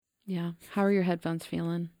Yeah. How are your headphones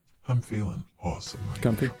feeling? I'm feeling awesome.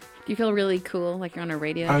 Comfy? Do you feel really cool, like you're on a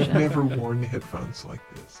radio show? I've never worn headphones like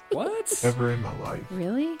this. What? Ever in my life.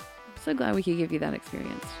 Really? I'm so glad we could give you that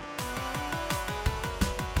experience.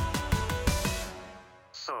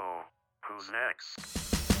 So, who's next?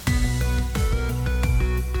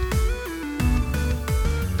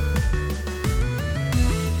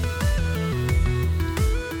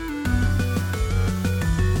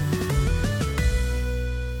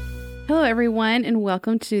 Hello, everyone, and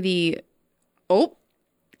welcome to the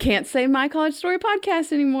can't say My College Story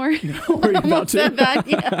podcast anymore. Were you about to? Said that.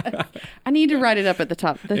 Yeah. I need to write it up at the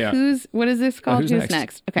top. What is this called? Who's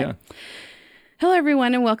next? Okay. Yeah. Hello,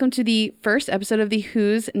 everyone, and welcome to the first episode of the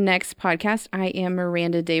Who's Next podcast. I am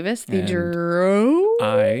Miranda Davis, the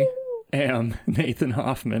I am Nathan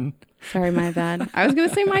Hoffman. Sorry, my bad. I was going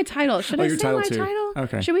to say my title. Should I your say title my too. title?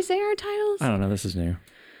 Okay. Should we say our titles? I don't know. This is new.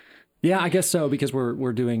 Yeah, I guess so, because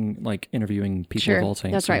we're doing like interviewing people Sure. of all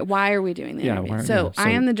things. That's right. Why are we doing the interview? So I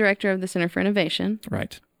am the director of the Center for Innovation.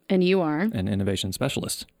 Right. And you are? An innovation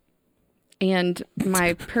specialist. And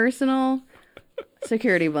my personal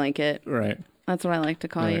security blanket. Right. That's what I like to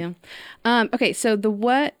call you. Okay, so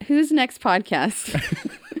Who's Next podcast.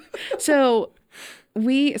 So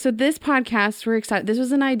this podcast, we're excited. This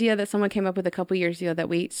was an idea that someone came up with a couple years ago that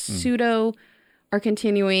we pseudo are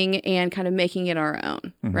continuing and kind of making it our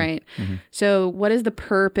own, right? Mm-hmm. So what is the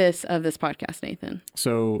purpose of this podcast, Nathan?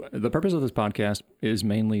 So the purpose of this podcast is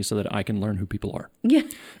mainly so that I can learn who people are. Yeah.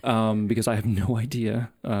 Because I have no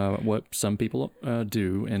idea what some people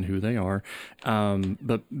do and who they are.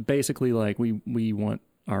 But basically, like we want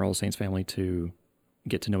our All Saints family to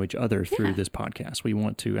get to know each other through this podcast. We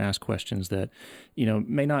want to ask questions that,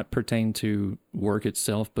 may not pertain to work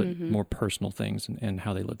itself, but more personal things and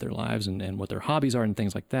how they live their lives and what their hobbies are and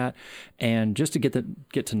things like that. And just to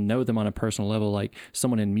get to know them on a personal level, like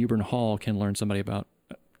someone in Mewburn Hall can learn somebody about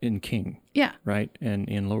in King. Yeah. Right. And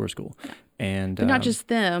in lower school. And but not just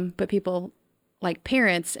them, but people like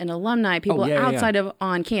parents and alumni, people outside of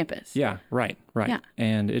on campus. Yeah. Right. Yeah.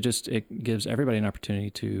 And it gives everybody an opportunity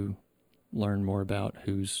to learn more about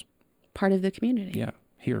who's part of the community. Yeah,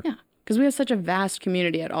 here. Yeah, because we have such a vast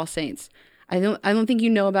community at All Saints. I don't think you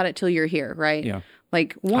know about it till you're here, right? Yeah.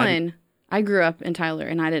 Like I grew up in Tyler,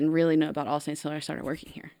 and I didn't really know about All Saints until I started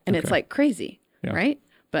working here, and it's like crazy, right?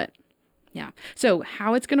 But yeah. So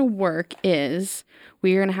how it's going to work is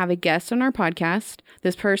we're going to have a guest on our podcast.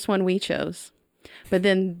 This first one we chose, but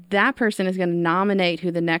then that person is going to nominate who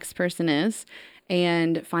the next person is,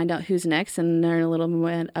 and find out who's next and learn a little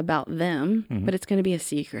bit about them. Mm-hmm. But it's going to be a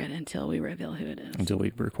secret until we reveal who it is. Until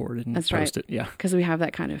we record it and post it. Yeah. Because we have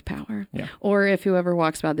that kind of power. Yeah. Or if whoever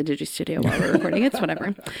walks by the Digi Studio while we're recording, it's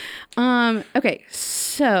whatever. Okay.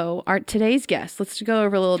 So today's guest, let's go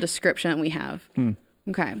over a little description we have.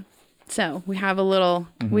 Okay. So we have a little,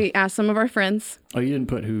 we asked some of our friends. Oh, you didn't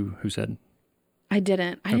put who said? I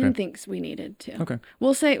didn't. I didn't think we needed to. Okay.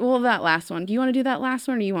 We'll say, that last one. Do you want to do that last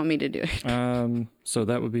one or do you want me to do it? So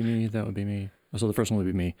that would be me. That would be me. So the first one would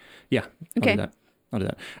be me. Yeah. Okay. I'll do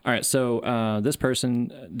that. All right. So this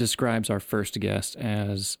person describes our first guest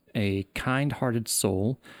as a kind-hearted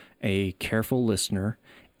soul, a careful listener,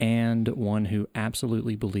 and one who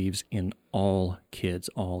absolutely believes in all kids.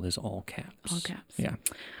 All is all caps. All caps. Yeah.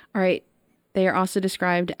 All right. They are also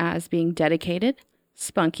described as being dedicated,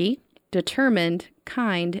 spunky, determined,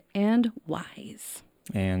 kind, and wise.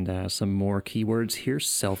 And some more keywords here: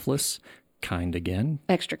 selfless, kind again,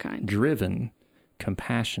 extra kind, driven,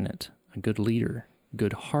 compassionate, a good leader,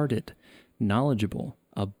 good-hearted, knowledgeable,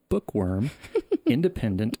 a bookworm,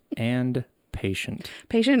 independent, and patient.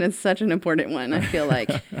 Patient is such an important one, I feel like.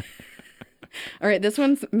 All right, this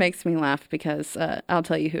one makes me laugh because I'll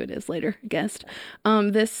tell you who it is later, guest.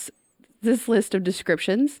 This list of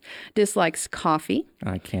descriptions: dislikes coffee.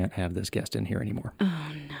 I can't have this guest in here anymore.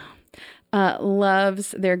 Oh, no.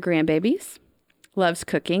 Loves their grandbabies. Loves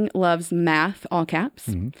cooking. Loves math, all caps.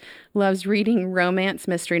 Mm-hmm. Loves reading romance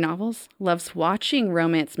mystery novels. Loves watching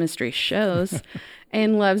romance mystery shows.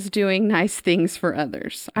 And loves doing nice things for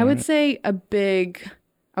others. I would say I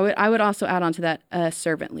would also add on to that a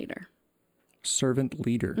servant leader. Servant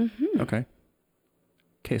leader. Mm-hmm. Okay.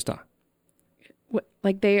 Que está?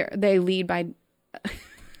 Like they lead by.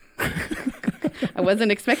 I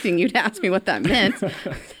wasn't expecting you to ask me what that meant.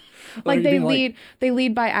 Like they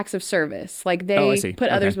lead by acts of service. Like they put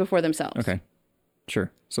others before themselves. Okay,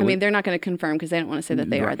 sure. So they're not going to confirm because they don't want to say that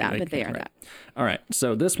they are that, but they are that. All right.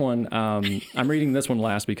 So this one, I'm reading this one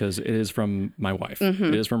last because it is from my wife. Mm-hmm.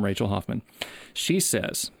 It is from Rachel Hoffman. She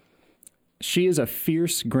says, she is a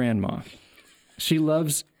fierce grandma. She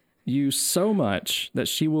loves you so much that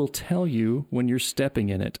she will tell you when you're stepping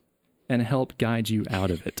in it. and help guide you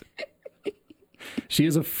out of it. She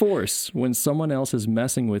is a force when someone else is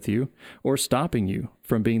messing with you or stopping you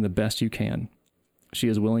from being the best you can. She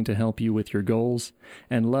is willing to help you with your goals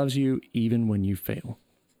and loves you even when you fail.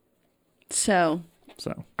 So,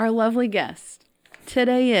 our lovely guest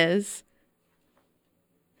today is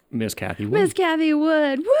Miss Kathy Wood. Miss Kathy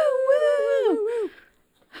Wood. Woo, woo, woo.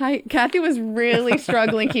 Hi, Kathy was really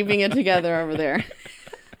struggling keeping it together over there.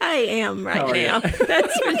 I am right now.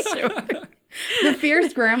 That's for sure. The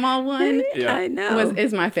fierce grandma one, yeah. I know,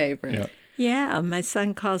 is my favorite. Yeah, my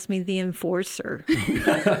son calls me the enforcer.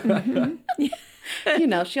 You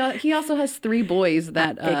know, he also has 3 boys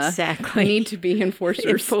that exactly need to be enforcers.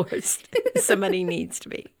 Enforced. Somebody needs to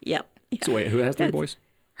be. Yep. So wait, who has 3 boys?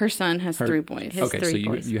 Her son has 3 boys. Okay, so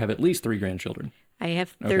you have at least 3 grandchildren. I have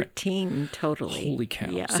 13 totally. Holy cow.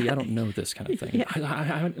 Yeah. See, I don't know this kind of thing.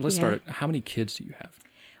 Let's start. How many kids do you have?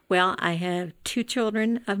 Well, I have 2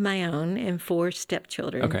 children of my own and 4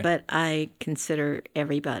 stepchildren, but I consider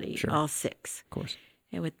everybody, all 6. Of course.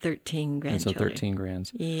 And with 13 grandchildren. And so 13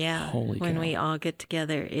 grands. Yeah. Holy cow. When we all get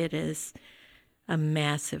together, it is a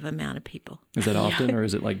massive amount of people. Is that often, or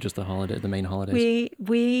is it like just the main holidays?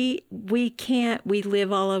 We can't. We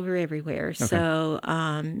live all over everywhere. Okay. So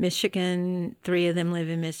Michigan, 3 of them live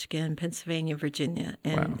in Michigan, Pennsylvania, Virginia,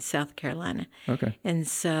 and South Carolina. Okay. And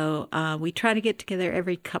so we try to get together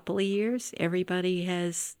every couple of years. Everybody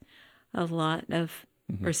has a lot of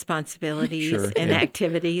responsibilities and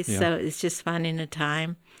activities, so it's just finding a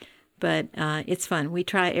time. But it's fun. We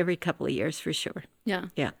try every couple of years for sure. Yeah.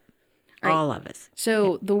 Yeah. Right. All of us.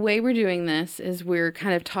 So the way we're doing this is we're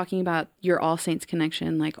kind of talking about your All Saints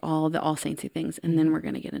connection, like all the All Saintsy things, and then we're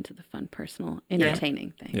going to get into the fun, personal,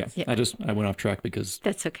 entertaining things. Yeah. I went off track because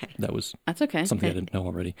that's okay. That's okay. Something I didn't know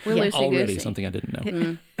already. We're already something I didn't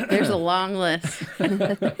know. There's a long list.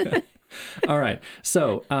 All right.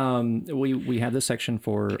 So we have this section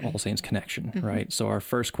for All Saints Connection, right? So our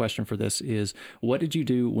first question for this is, what did you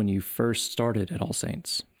do when you first started at All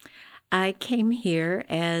Saints? I came here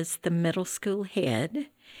as the middle school head,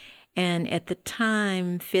 and at the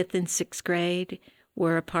time, 5th and 6th grade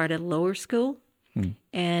were a part of lower school.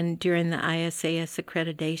 And during the ISAS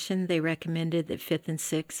accreditation, they recommended that 5th and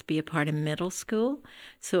 6th be a part of middle school.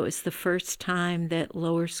 So it was the first time that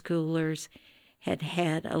lower schoolers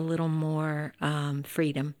had a little more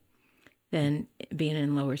freedom than being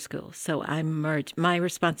in lower school. So I merged. My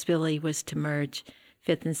responsibility was to merge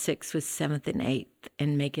 5th and 6th with 7th and 8th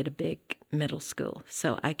and make it a big middle school.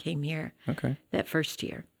 So I came here that first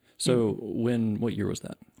year. So what year was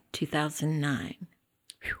that? 2009.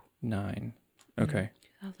 9. Okay.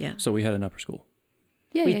 Yeah. So we had an upper school.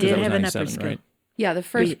 Yeah, we did have an upper school. Right? Yeah, the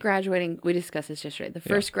first graduating, we discussed this yesterday. The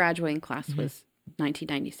first graduating class was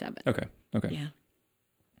 1997. Okay. Yeah.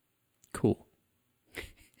 Cool.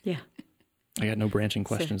 Yeah. I got no branching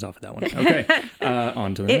questions off of that one. Okay,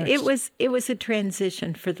 on to the next. It was a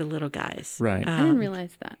transition for the little guys. Right. I didn't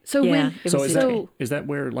realize that. So is that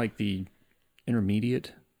where like the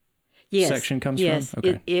intermediate section comes from?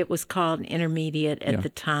 Okay. It was called intermediate at the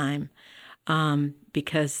time,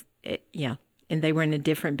 because and they were in a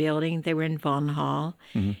different building. They were in Vaughn Hall,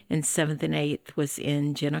 and 7th and 8th was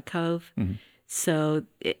in Jenna Cove. So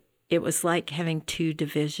it was like having 2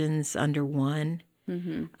 divisions under one.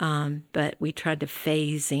 But we tried to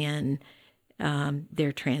phase in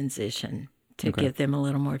their transition to give them a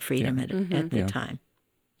little more freedom at the time.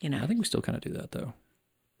 You know, I think we still kind of do that though.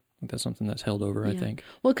 I think that's something that's held over. I think.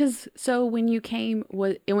 Well, because when you came,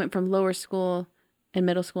 it went from lower school and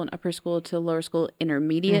middle school and upper school to lower school,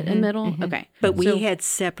 intermediate and middle. Okay, but we had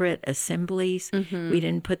separate assemblies. We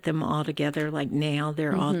didn't put them all together like now.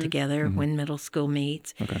 They're all together when middle school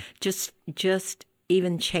meets. Okay, just.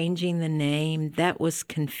 Even changing the name, that was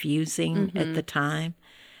confusing at the time,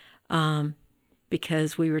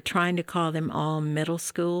 because we were trying to call them all middle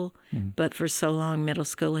school, but for so long middle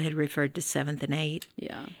school had referred to 7th and 8th.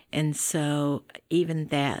 Yeah. And so even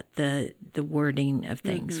that, the wording of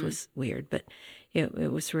things was weird, but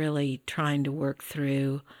it was really trying to work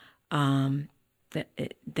through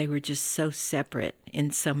that they were just so separate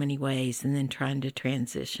in so many ways, and then trying to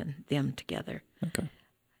transition them together. Okay.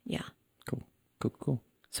 Yeah. Cool.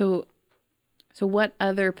 So what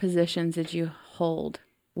other positions did you hold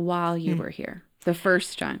while you were here the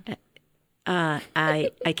first time? I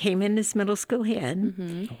came in as middle school head,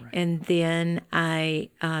 and then I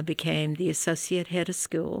became the associate head of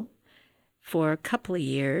school for a couple of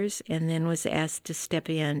years, and then was asked to step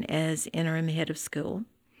in as interim head of school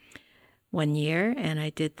 1 year, and I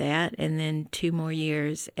did that, and then 2 more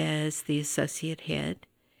years as the associate head.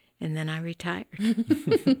 And then I retired.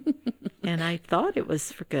 And I thought it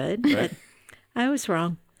was for good, but I was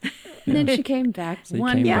wrong. And then she came back So you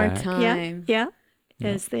one came more back. time. Yeah.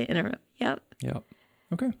 As the interim. Yep. Yep.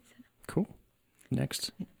 Okay. Cool.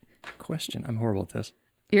 Next question. I'm horrible at this.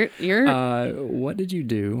 You're What did you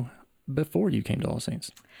do before you came to All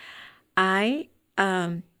Saints? I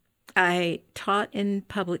taught in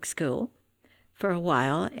public school for a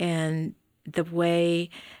while, and the way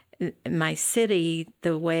my city,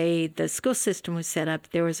 the way the school system was set up,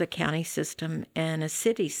 there was a county system and a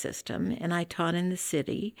city system, and I taught in the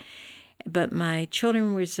city, but my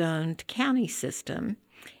children were zoned county system.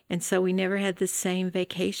 And so we never had the same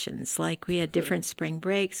vacations. Like we had different spring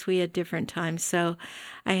breaks, we had different times. So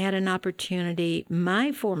I had an opportunity.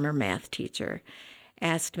 My former math teacher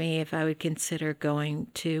asked me if I would consider going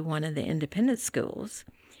to one of the independent schools,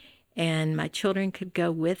 and my children could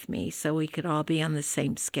go with me so we could all be on the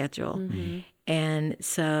same schedule. Mm-hmm. And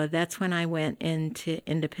so that's when I went into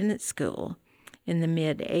independent school in the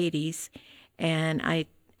mid-'80s, and I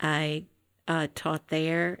taught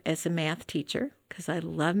there as a math teacher because I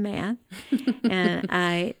love math. And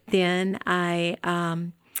I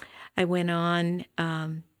went on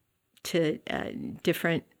to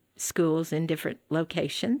different schools in different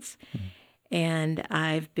locations. Mm-hmm. And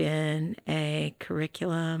I've been a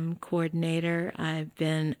curriculum coordinator. I've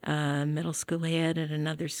been a middle school head at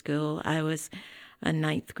another school. I was a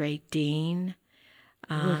ninth grade dean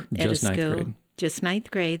at a school. Grade. Just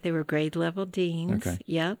ninth grade. They were grade level deans. Okay.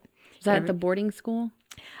 Yep. Was that at the boarding school?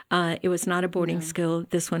 It was not a boarding school.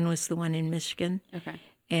 This one was the one in Michigan. Okay.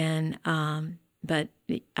 And but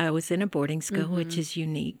I was in a boarding school, mm-hmm. which is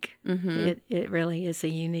unique. Mm-hmm. It really is a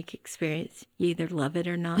unique experience. You either love it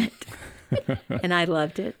or not. And I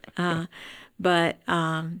loved it.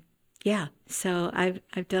 Yeah. So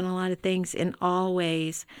I've done a lot of things. In all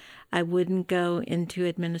ways, I wouldn't go into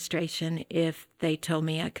administration if they told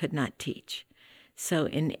me I could not teach. So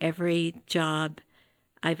in every job,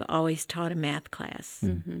 I've always taught a math class,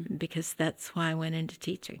 mm-hmm. because that's why I went into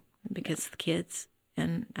teaching, because of the kids,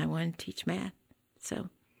 and I wanted to teach math. So,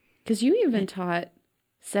 because you even taught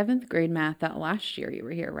 7th grade math that last year you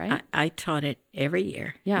were here, right? I taught it every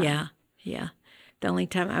year. Yeah. The only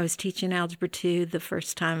time I was teaching Algebra 2, the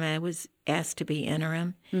first time I was asked to be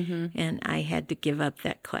interim, mm-hmm. and I had to give up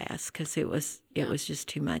that class because it was just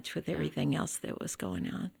too much with everything else that was going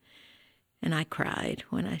on. And I cried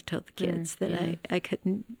when I told the kids that I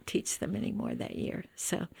couldn't teach them anymore that year.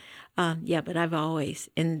 So, but I've always,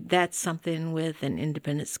 and that's something with an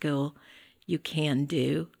independent school you can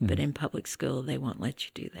do, mm-hmm. but in public school they won't let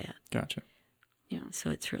you do that. Gotcha. Yeah. So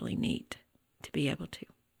it's really neat to be able to.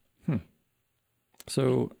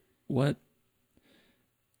 So what?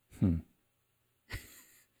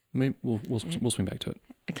 Maybe we'll swing back to it.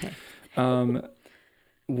 Okay.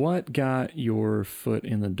 What got your foot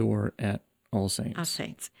in the door at All Saints? All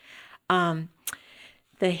Saints.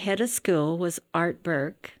 The head of school was Art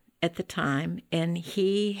Burke at the time, and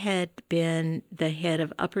he had been the head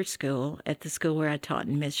of upper school at the school where I taught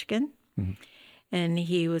in Michigan. Mm-hmm. And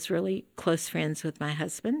he was really close friends with my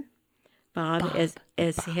husband, Bob.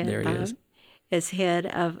 As head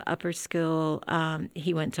of upper school,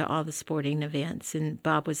 he went to all the sporting events, and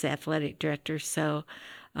Bob was athletic director, so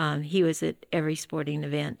he was at every sporting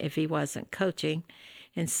event if he wasn't coaching.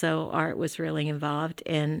 And so Art was really involved,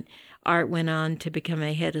 and Art went on to become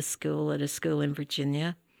a head of school at a school in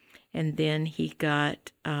Virginia, and then he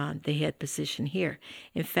got the head position here.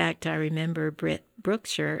 In fact, I remember Britt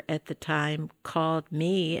Brookshire at the time called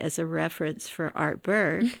me as a reference for Art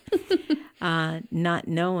Burke, not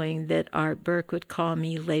knowing that Art Burke would call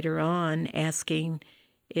me later on asking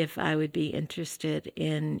if I would be interested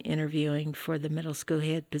in interviewing for the middle school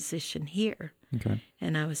head position here. Okay.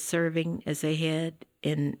 And I was serving as a head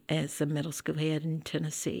as a middle school head in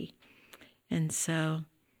Tennessee. And so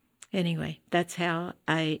anyway, that's how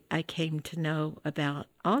I came to know about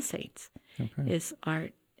All Saints. Okay. Is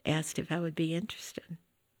Art asked if I would be interested.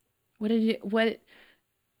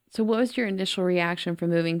 So what was your initial reaction for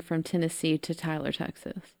moving from Tennessee to Tyler,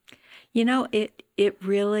 Texas? You know, it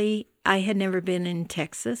really, I had never been in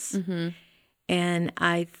Texas, mm-hmm. and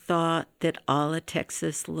I thought that all of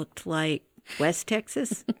Texas looked like West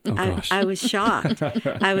Texas. I was shocked.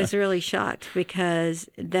 I was really shocked because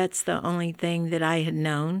that's the only thing that I had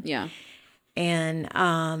known. Yeah. And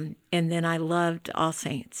then I loved All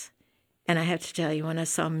Saints. And I have to tell you, when I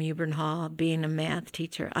saw Mewburn Hall being a math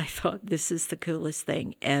teacher, I thought this is the coolest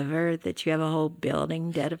thing ever, that you have a whole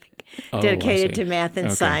building dedicated to math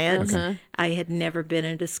and science. Uh-huh. I had never been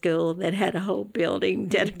at a school that had a whole building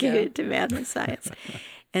dedicated to math and science.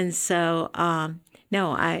 And so,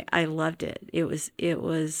 no, I loved it. It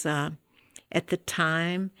was at the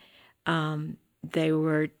time, they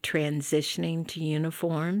were transitioning to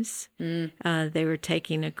uniforms. They were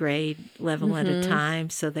taking a grade level at a time,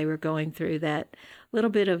 so they were going through that little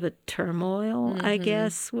bit of a turmoil, I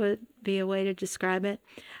guess would be a way to describe it.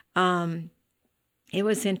 It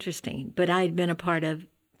was interesting, but I had been a part of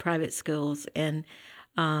private schools, and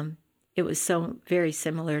it was so very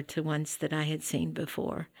similar to ones that I had seen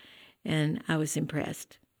before, and I was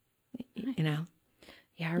impressed. You know.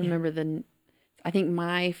 Yeah, I remember I think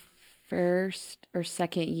my first or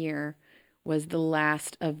second year was the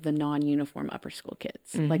last of the non-uniform upper school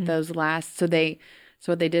kids. Like those last, so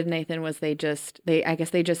what they did, Nathan, was I guess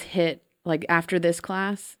they just hit, like, after this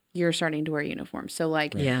class, you're starting to wear uniforms. So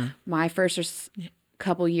like my first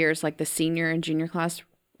couple years, like the senior and junior class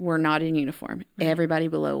were not in uniform. Right. Everybody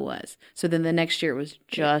below was. So then the next year was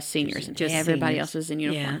just seniors, and everybody else was in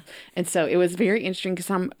uniform. Yeah. And so it was very interesting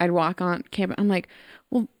because I'd walk on campus. I'm like,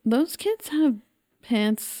 well, those kids have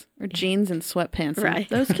pants or jeans and sweatpants. Right.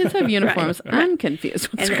 Those kids have uniforms. Right. I'm confused.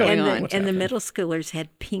 What's going on? And the middle schoolers had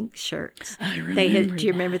pink shirts. I remember do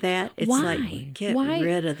you remember that? It's why? Like, get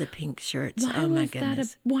rid of the pink shirts. Why oh, my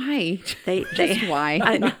goodness. Why? Why?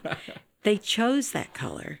 I know. They chose that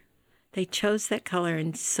color. They chose that color,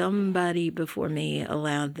 and somebody before me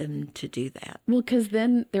allowed them to do that. Well, because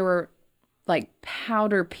then there were like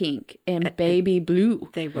powder pink and baby blue.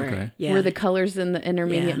 They were. Okay. Yeah. Were the colors in the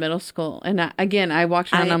intermediate middle school. And I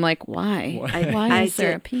walked around and I'm like, why? Why is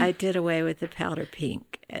there a pink? I did away with the powder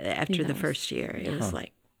pink after the first year. It was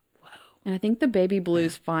like, whoa. And I think the baby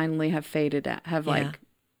blues finally have faded out,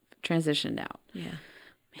 transitioned out. Yeah.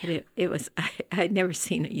 But it was, I'd never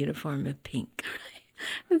seen a uniform of pink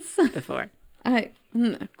before. Glad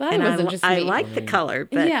it wasn't just me. I liked the color,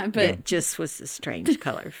 but it just was a strange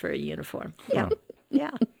color for a uniform. Yeah.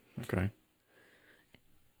 Yeah. Okay.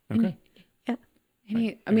 Yeah.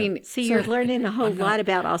 I mean, see, you're learning a whole lot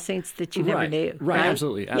about All Saints that you never knew. Right.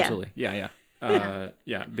 Absolutely. Yeah.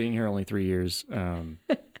 Being here only 3 years,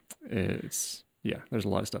 there's a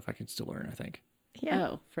lot of stuff I can still learn, I think.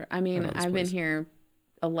 Yeah. I've been here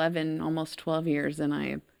 11, almost 12 years, and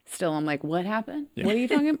I'm like, what happened? Yeah. What are you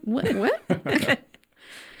talking about? What?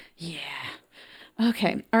 Yeah.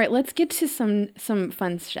 Okay. All right. Let's get to some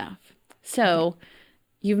fun stuff. So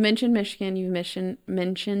you've mentioned Michigan. You've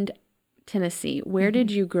mentioned Tennessee. Where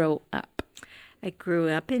did you grow up? I grew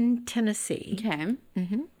up in Tennessee. Okay.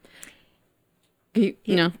 Mm-hmm.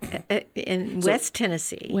 In West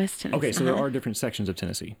Tennessee. West Tennessee. Okay, so there are different sections of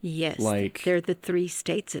Tennessee. Yes. Like they're the 3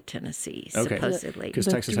 states of Tennessee, supposedly. Because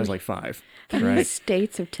Texas has like 5, right? 3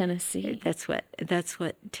 states of Tennessee. That's what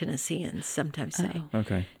Tennesseans sometimes say.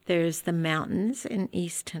 Okay. There's the mountains in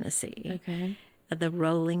East Tennessee. Okay. The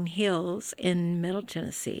rolling hills in Middle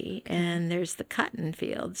Tennessee, and there's the cotton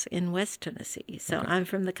fields in West Tennessee. So I'm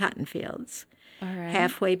from the cotton fields. All right.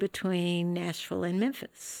 Halfway between Nashville and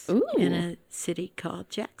Memphis. Ooh. In a city called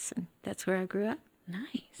Jackson. That's where I grew up.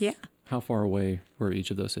 Nice. Yeah. How far away were each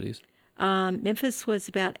of those cities? Memphis was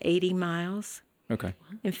about 80 miles. Okay.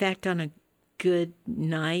 In fact, on a good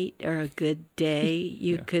night or a good day,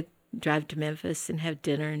 you could drive to Memphis and have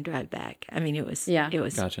dinner and drive back. I mean, it was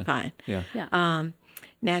Gotcha. fine. Yeah.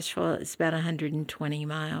 Nashville is about 120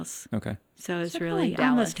 miles. Okay. So it's like really Dallas.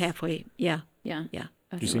 almost halfway. Yeah. Yeah.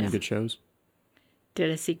 Did you see any good shows? Did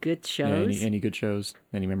I see good shows? Yeah, any good shows?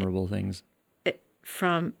 Any memorable things?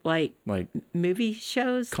 From like movie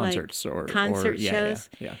shows? Concerts like or concert shows?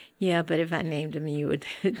 Yeah. Yeah, but if I named them, you would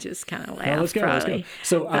just kind of laugh. Well, let's go. probably.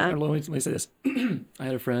 So let me say this. I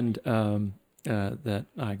had a friend that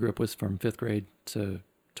I grew up with from 5th grade to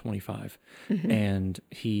 25, and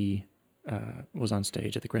he was on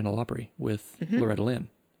stage at the Grand Ole Opry with Loretta Lynn.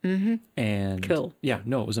 Mm-hmm. And cool. Yeah,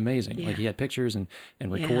 no, it was amazing. Yeah. Like he had pictures and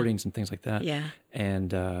recordings and things like that. Yeah.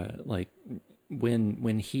 And like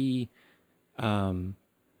when he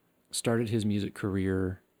started his music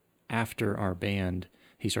career after our band,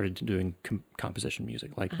 he started doing composition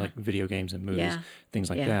music, like video games and movies, things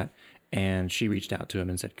like that. And she reached out to him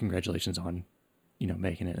and said, "Congratulations on,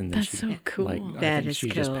 making it." And then That's so cool. That is she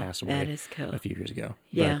cool. just passed away That is cool. a few years ago.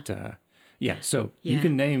 Yeah. But so you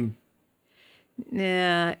can name.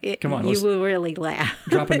 Yeah, Come on, you will really laugh.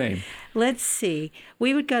 Drop a name. Let's see.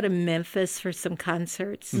 We would go to Memphis for some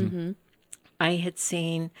concerts. Mm-hmm. I had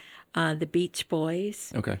seen the Beach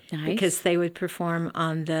Boys. Okay. Nice. Because they would perform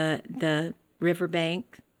on the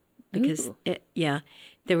riverbank. Because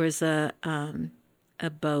there was a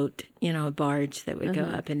boat, a barge that would go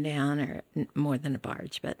up and down, or more than a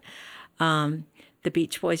barge, but. The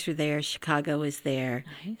Beach Boys were there. Chicago was there.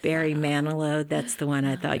 Nice. Barry Manilow. That's the one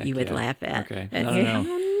I thought you would laugh at. Okay. No.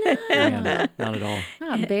 Not at all.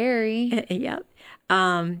 Barry. Yep.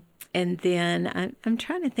 And then I'm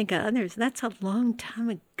trying to think of others. That's a long time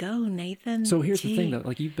ago, Nathan. So here's the thing, Gee. though.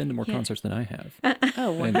 Like, you've been to more concerts than I have.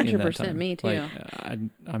 Oh, in that 100%. time. Me too. Like,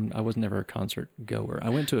 I was never a concert goer. I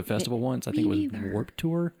went to a festival once. I think it was neither. Warped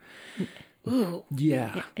Tour. Ooh.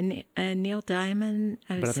 Yeah. And Neil Diamond,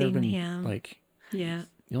 I've But I've never seen been, him. like, Yeah.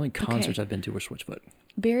 the only concerts I've been to were Switchfoot.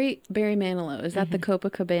 Barry Manilow. Is that the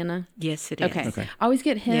Copacabana? Yes, it is. Okay. I always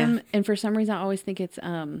get him, Yeah. and for some reason, I always think it's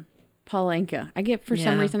Paul Anka. For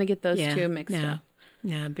some reason, I get those two mixed up.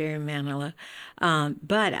 No, Barry Manilow.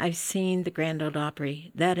 But I've seen the Grand Ole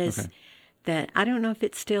Opry. That is that. I don't know if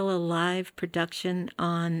it's still a live production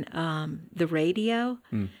on the radio.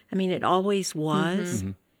 I mean, it always was.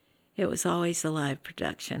 It was always a live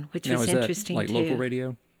production, which Now, was is interesting that, like, too. local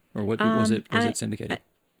radio? Or what was it? Was it syndicated?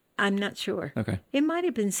 I'm not sure. Okay. It might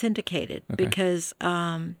have been syndicated because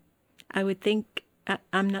I would think,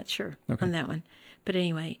 I'm not sure on that one. But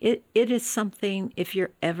anyway, it is something, if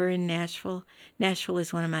you're ever in Nashville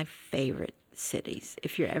is one of my favorite cities.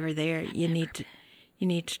 If you're ever there, you need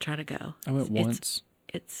to try to go. I went once.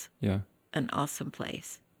 It's Yeah. an awesome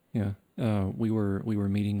place. Yeah. We were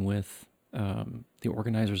meeting with the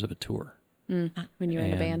organizers of a tour. When you were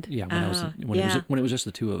in a band. Yeah, when it was just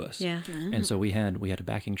the two of us. Yeah. And so we had a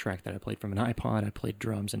backing track that I played from an iPod. I played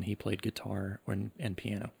drums and he played guitar and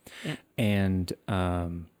piano. Yeah. And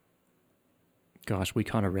gosh, we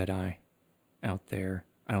caught a red eye out there.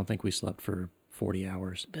 I don't think we slept for 40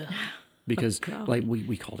 hours. Because like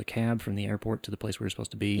we called a cab from the airport to the place we were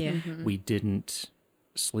supposed to be. Yeah. We didn't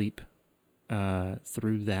sleep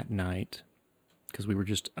through that night because we were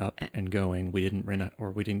just up and going. We didn't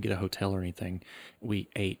we didn't get a hotel or anything. We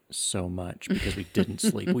ate so much because we didn't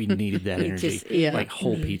sleep. We needed that energy, like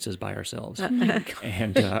whole pizzas by ourselves.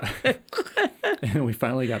 And and we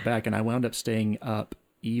finally got back, and I wound up staying up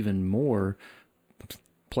even more,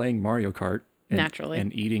 playing Mario Kart, Naturally,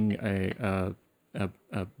 and eating a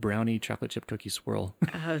brownie chocolate chip cookie swirl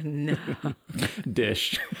Oh, no.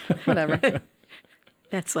 dish. whatever.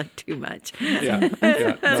 That's like too much. Yeah,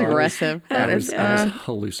 That's aggressive. I was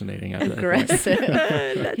hallucinating after that point. Aggressive.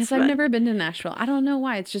 That's Yes, fun. I've never been to Nashville. I don't know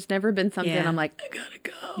why. It's just never been something Yeah. I'm like, I gotta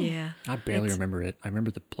go. Yeah. I barely remember it. I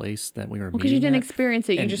remember the place that we were Because you meeting didn't at. experience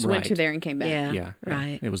it. You And- just went to right. there and came back. Yeah. Yeah,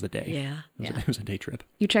 Right. It was the day. Yeah. It was a day trip.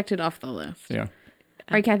 You checked it off the list. Yeah.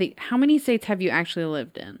 All right, Kathy, how many states have you actually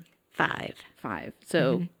lived in? 5. 5.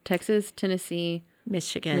 So Texas, Tennessee,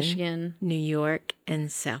 Michigan. New York,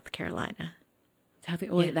 and South Carolina.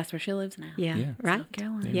 Wait, that's where she lives now. Yeah. Yeah. Right? South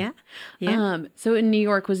Carolina. Yeah. Yeah. So in New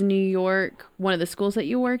York, was New York one of the schools that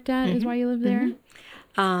you worked at? Is why you lived there?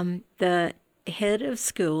 The head of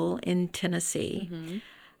school in Tennessee,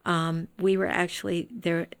 we were actually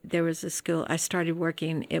there. There was a school I started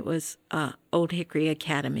working. It was Old Hickory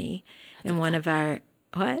Academy, and one of our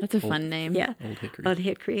That's a fun name. yeah Old Hickory. Old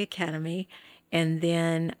Hickory Academy, and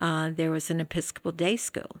then there was an Episcopal Day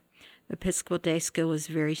School. Episcopal Day School was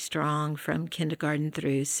very strong from kindergarten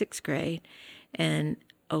through 6th grade, and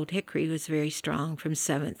Old Hickory was very strong from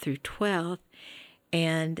 7th through 12th.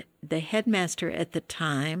 And the headmaster at the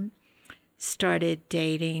time started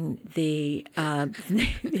dating the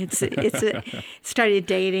started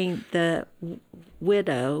dating the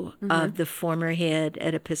widow of the former head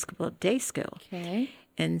at Episcopal Day School. Okay.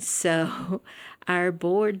 And so our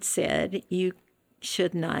board said, you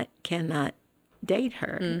cannot date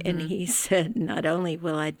her. And he said, not only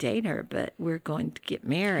will I date her, but we're going to get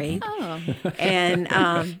married. Oh. And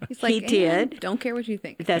He's like, he did. Don't care what you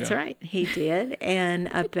think. That's right. He did. And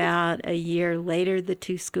about a year later, the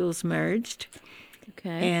two schools merged. Okay.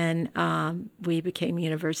 And we became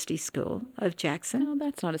University School of Jackson. Oh,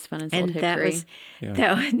 that's not as fun as Old And that Hickory.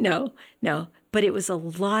 was no, but it was a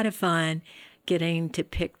lot of fun getting to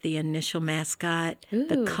pick the initial mascot,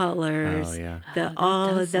 the Ooh. colors, Oh, yeah. all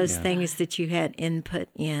does of those sound things that you had input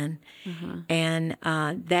in. And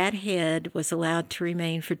that head was allowed to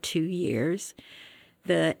remain for 2 years.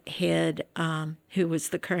 The head, who was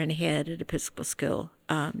the current head at Episcopal School,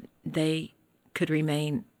 they could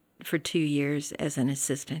remain for 2 years as an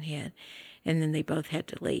assistant head, and then they both had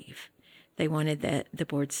to leave. They wanted that, the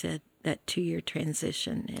board said, that 2-year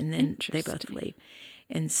transition, and then they both leave.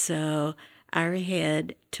 And so our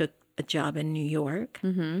head took a job in New York,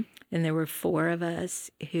 and there were 4 of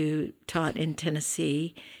us who taught in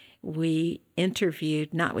Tennessee. We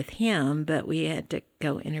interviewed, not with him, but we had to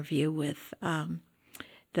go interview with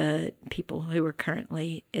the people who were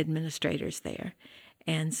currently administrators there.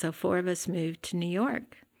 And so 4 of us moved to New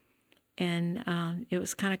York, and it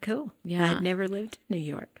was kind of cool. Yeah. I'd never lived in New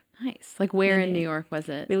York. Nice. Like where in New York was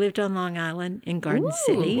it? We lived on Long Island in Garden Ooh,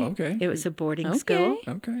 City. okay. It was a boarding school.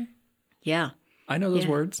 Okay. Yeah. I know those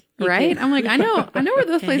words. Right? I'm like, I know where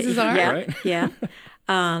those places are. Yeah, Right? yeah.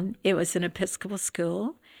 It was an Episcopal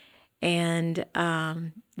school, and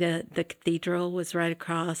the cathedral was right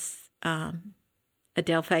across.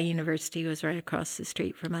 Adelphi University was right across the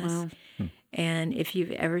street from us. Wow. And if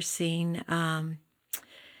you've ever seen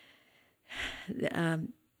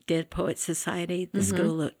Dead Poets Society, the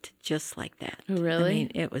school looked just like that. Oh, really? I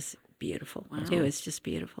mean, it was beautiful. Wow. It was just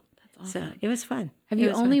beautiful. That's awesome. So it was fun. Have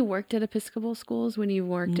you only worked at Episcopal schools when you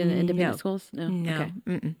worked in independent schools? No. No.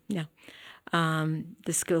 Okay. No.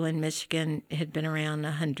 The school in Michigan had been around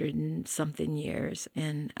 100 and something years.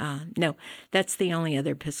 And no, that's the only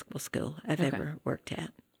other Episcopal school I've ever worked at.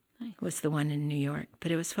 Nice. Was the one in New York.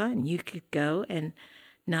 But it was fun. You could go and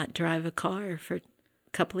not drive a car for a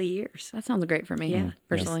couple of years. That sounds great for me. Yeah.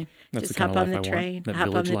 Personally. That's Just the kind hop of on life the I want. train. That Hop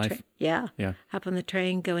on village the life. train. Yeah. Yeah. Hop on the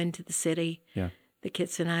train, go into the city. Yeah. The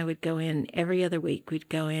kids and I would go in every other week. We'd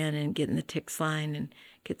go in and get in the Tix line and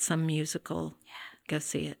get some musical. Yeah. Go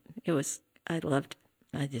see it. I loved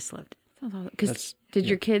it. I just loved it. Sounds awesome. Because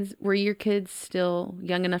were your kids still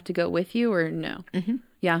young enough to go with you or no? Mm-hmm.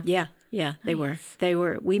 Yeah. Yeah, they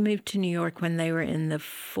were. We moved to New York when they were in the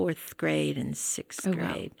 4th grade and 6th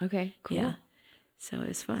grade. Wow. Okay, cool. Yeah. So it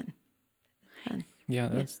was fun. Yeah,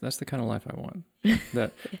 that's the kind of life I want.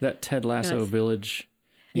 That Ted Lasso village,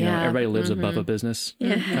 you know, Yeah. everybody lives above a business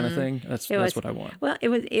kind of thing. That's what I want. Well,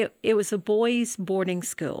 it was a boys' boarding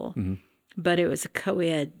school, but it was a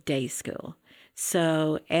co-ed day school.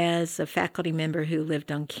 So as a faculty member who lived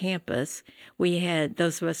on campus, we had,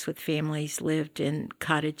 those of us with families lived in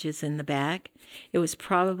cottages in the back. It was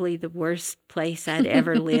probably the worst place I'd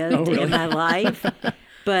ever lived in my life,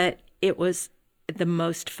 but it was the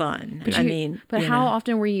most fun. But how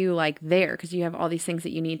often were you like there? Because you have all these things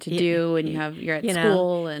that you need to do, and you're at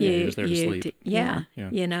school, and you're just there to sleep. Yeah.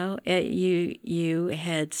 You know, you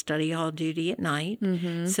had study hall duty at night,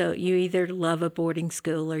 so you either love a boarding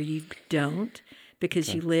school or you don't,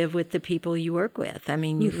 because you live with the people you work with. I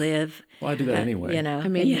mean, you live. Well, I do that anyway. You know, I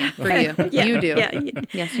mean, for you, you do. Yeah,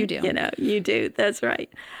 yes, you do. You know, you do. That's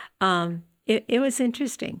right. It was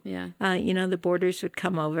interesting. Yeah. You know, the boarders would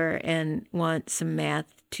come over and want some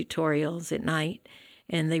math tutorials at night,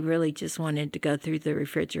 and they really just wanted to go through the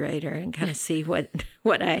refrigerator and kind of see what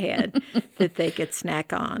I had that they could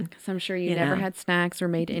snack on. Because I'm sure you never had snacks or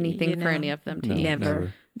made anything for any of them to eat.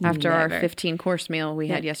 Never. After our 15-course meal we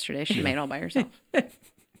had yesterday, she made all by herself.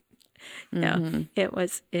 No, it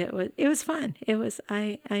was fun.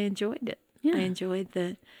 I enjoyed it. Yeah. I enjoyed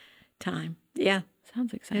the time. Yeah.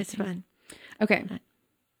 Sounds exciting. It's fun. Okay.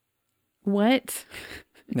 What?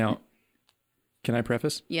 Now, can I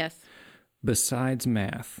preface? Yes. Besides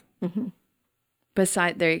math.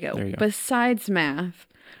 There you go. Besides math,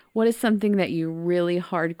 what is something that you really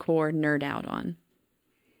hardcore nerd out on?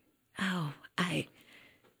 Oh,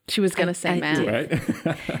 She was going to say math. Right?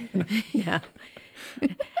 yeah.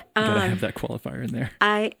 Gotta have that qualifier in there.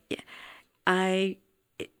 I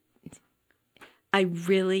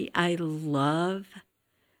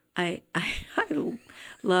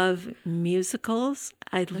love musicals.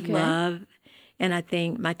 And I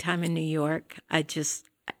think my time in New York, I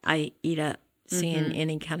eat up seeing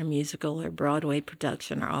any kind of musical or Broadway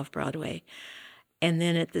production or off Broadway. And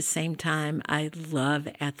then at the same time, I love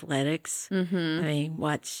athletics. I mean,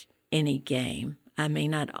 watch any game. I may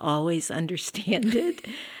not always understand it,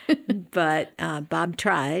 but Bob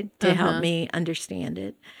tried to help me understand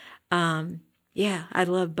it. Yeah, I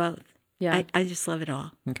love both. Yeah. I just love it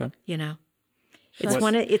all. Okay. You know, it's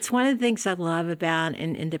one of the things I love about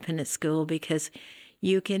an independent school, because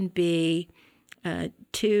you can be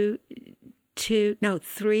three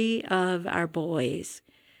of our boys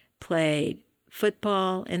played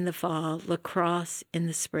football in the fall, lacrosse in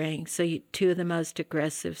the spring. So two of the most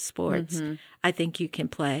aggressive sports I think you can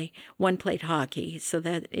play. One played hockey, so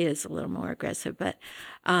that is a little more aggressive, but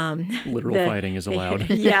literal fighting is allowed.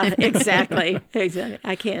 Yeah, exactly.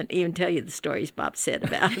 I can't even tell you the stories Bob said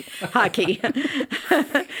about hockey.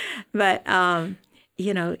 But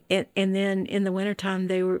you know, and then in the wintertime,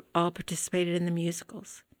 they were all participated in the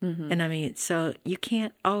musicals. And I mean, so you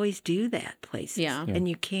can't always do that places. Yeah. And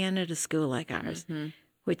you can at a school like ours,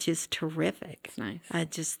 which is terrific. It's nice. I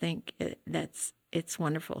just think it's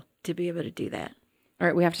wonderful to be able to do that. All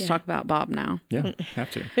right, we have to talk about Bob now. Yeah, have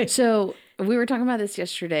to. So we were talking about this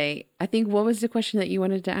yesterday. I think, what was the question that you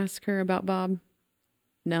wanted to ask her about Bob?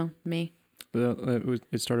 No, me.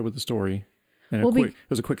 It started with the story. And it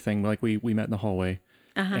was a quick thing. Like we met in the hallway.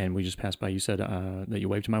 And we just passed by. You said that you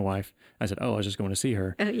waved to my wife. I said, "Oh, I was just going to see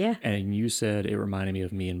her." Oh, yeah. And you said it reminded me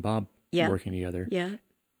of me and Bob working together. Yeah.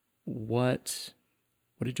 What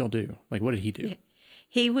did y'all do? Like, what did he do?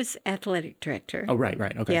 He was athletic director. Oh, right.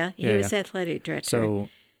 Okay. Yeah, he was athletic director. So,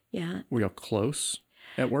 yeah, were y'all close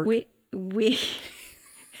at work? we.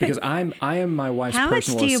 Because I am my wife's How much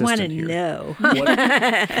personal do you want to assistant here. know?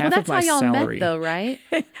 Half That's of my how y'all salary. met, though, right?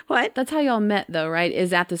 What? That's how y'all met, though, right?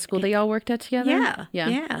 Is at the school that y'all worked at together?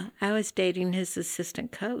 Yeah. I was dating his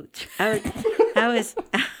assistant coach. I was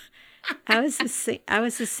a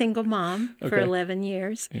single mom for Okay. 11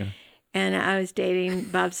 years. Yeah. And I was dating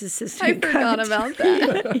Bob's I assistant coach. forgot about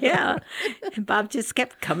that. Yeah. And Bob just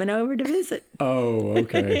kept coming over to visit. Oh,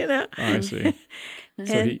 okay. You know? I see.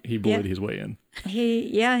 So And, he bullied his way in.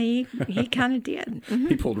 He kind of did. Mhm.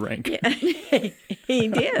 He pulled rank. He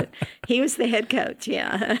did. He was the head coach,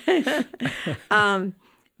 yeah.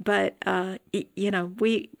 But you know,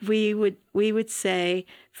 we would say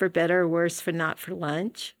for better or worse, for not for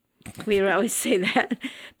lunch. We would always say that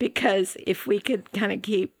because if we could kind of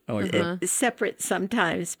keep it separate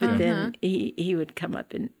sometimes, but then he would come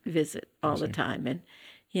up and visit all the time and,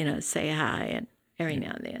 you know, say hi and every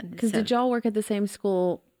now and then. Because did y'all work at the same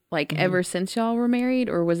school like ever since y'all were married,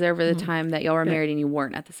 or was there ever the time that y'all were married and you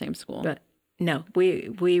weren't at the same school? But no,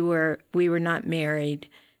 we were not married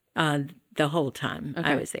the whole time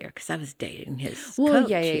I was there because I was dating his coach.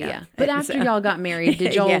 Yeah. But after y'all got married,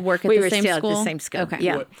 did y'all work at the same school? We were still at the same school. Okay.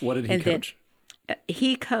 Yeah. What did he coach?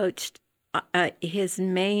 He coached. His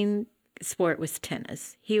main sport was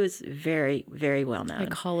tennis. He was very, very well known.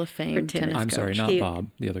 Like Hall of Fame tennis I'm coach. sorry, not Bob,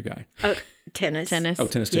 the other guy. Oh, tennis. Oh,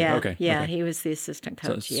 tennis too. Yeah, Okay. yeah. Okay. He was the assistant So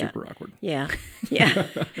coach. it's Yeah, super awkward. yeah. No,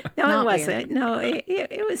 Not it wasn't. No,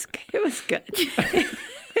 it was good. It was good.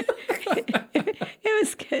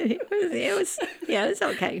 It was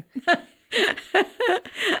okay.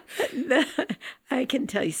 I can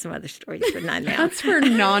tell you some other stories, but not now. That's for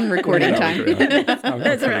non-recording time.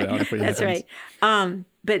 That's right. That's right.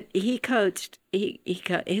 But he coached.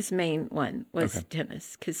 His main one was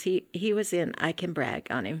tennis because he was in. I can brag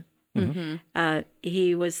on him. Mm-hmm.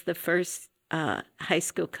 He was the first high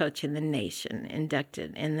school coach in the nation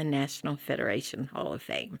inducted in the National Federation Hall of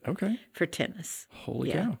Fame. Okay. For tennis.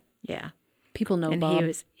 Holy cow. Yeah. People know And Bob.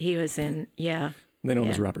 he was in. Yeah. They know him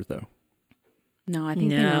as Robert, though. No, I think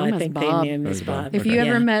they know him as they Bob. knew him as Bob. If you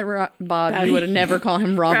ever met Bob, you would have never called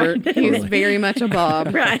him Robert. He was very much a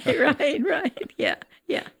Bob. Right. Yeah,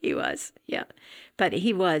 he was. Yeah, but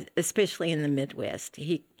he was, especially in the Midwest.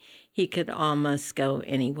 He could almost go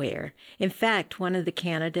anywhere. In fact, one of the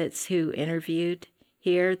candidates who interviewed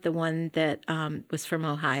here, the one that was from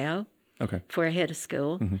Ohio, for a head of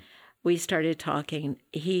school, we started talking.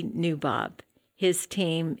 He knew Bob. His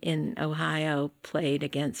team in Ohio played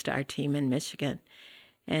against our team in Michigan.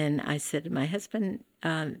 And I said, my husband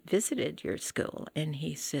visited your school. And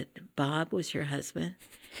he said, Bob was your husband?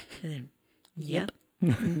 And then, yep,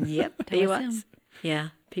 he was. Yeah,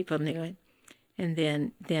 people knew it. And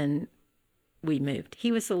then we moved.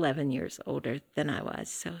 He was 11 years older than I was,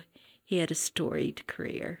 so he had a storied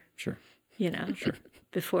career. Sure. You know,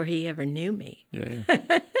 before he ever knew me. Yeah.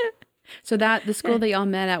 So the school that y'all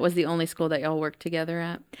met at was the only school that y'all worked together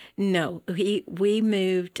at? No, we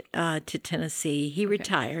moved to Tennessee. He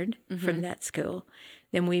retired from that school.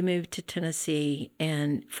 Then we moved to Tennessee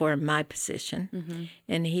and for my position,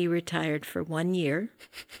 and he retired for 1 year.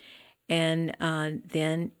 And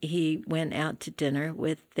then he went out to dinner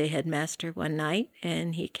with the headmaster one night,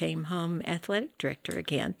 and he came home athletic director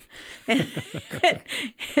again. and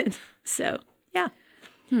so, yeah.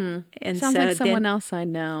 And Sounds so like someone else I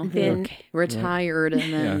know then- who retired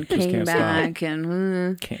and then Yeah, just came can't back stop.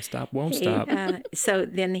 and Can't stop, won't stop. so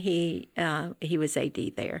then he was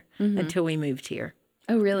AD there until we moved here.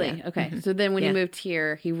 Oh, really? Yeah. Okay. So then when Yeah. he moved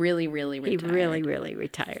here, he really He retired. really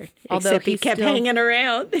retired. Although Except he he kept still- hanging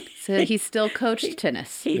around. So he still coached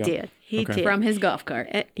tennis He did. He Okay. did. from his golf cart.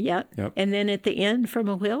 Yep. And then at the end from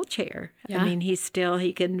a wheelchair. Yeah. I mean, he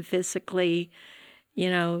can physically,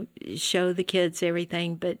 show the kids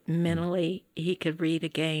everything, but mentally he could read a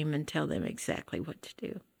game and tell them exactly what to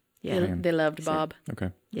do. Yeah. They loved Bob. Okay.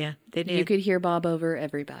 Yeah, they did. You could hear Bob over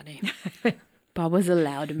everybody. Bob was a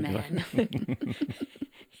loud man.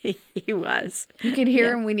 He was. You could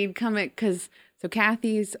hear him when he'd come at, so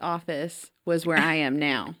Kathy's office was where I am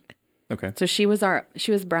now. Okay. So she was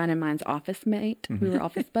Brian and mine's office mate. We were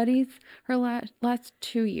office buddies her last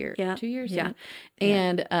 2 years. Yeah. 2 years, Yeah.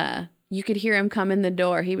 And you could hear him come in the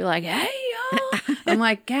door. He'd be like, "Hey, y'all." I'm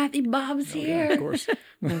like, "Kathy, Bob's here." Of course.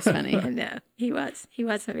 That's funny. No, he was. He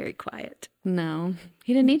wasn't very quiet. No,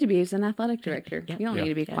 he didn't need to be. He was an athletic director. Yeah. You don't Yeah. need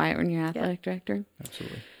to be quiet when you're an athletic director.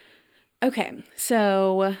 Absolutely. Okay,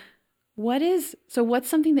 so what's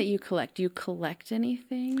something that you collect? Do you collect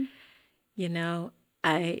anything?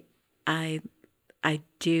 I I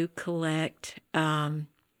do collect.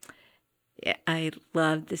 I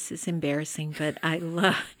love. This is embarrassing, but I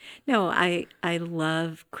love. No, I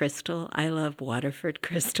love crystal. I love Waterford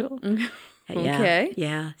crystal. Okay.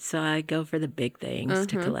 Yeah. So I go for the big things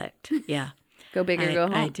to collect. Yeah. Go big or go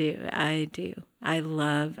home. I do. I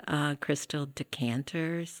love crystal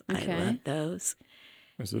decanters. Okay. I love those.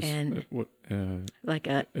 Is this And what? Like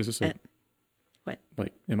a Is this a what?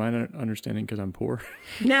 like? Am I not understanding because I'm poor?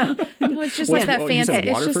 No. Well, it's just What- like that oh, you fancy. said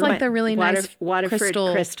It's just Waterford? like the really nice Waterford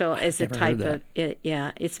crystal. is a Never heard type of that. of it.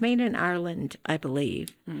 Yeah, it's made in Ireland, I believe.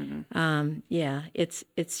 Yeah, it's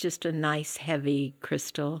just a nice heavy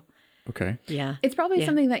crystal. Okay, Yeah, It's probably Yeah.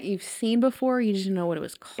 something that you've seen before. You just didn't know what it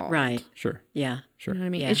was called. right. sure, Yeah, sure. You know what I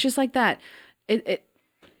mean? Yeah. It's just like that.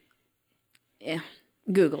 Yeah.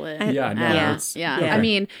 Google it. Yeah, no, Yeah. it's Yeah. Yeah. I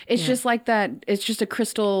mean, it's Yeah. just like that. It's just a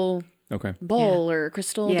crystal okay. bowl or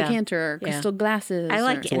crystal Yeah. decanter or Yeah. crystal glasses. I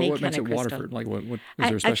like So any what makes kind it of crystal. Waterford? Like what is I,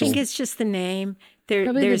 there a special? I think it's just the name.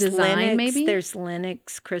 Probably the There's design, Lennox. maybe? There's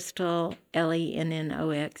Lennox crystal,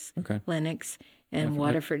 Lennox, Okay. Lennox, and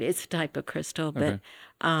Waterford. It's a type of crystal, but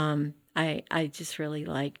I just really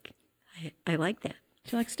like. I like that.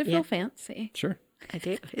 She likes to feel Yeah. fancy. Sure. I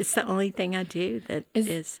do. It's the only thing I do that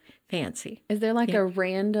is fancy. Is there like a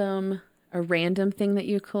random thing that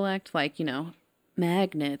you collect, like, you know,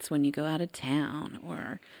 magnets when you go out of town,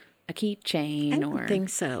 or a keychain, I don't or think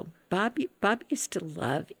so. Bob used to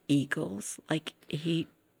love eagles. Like he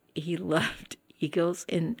loved eagles,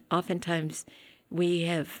 and oftentimes we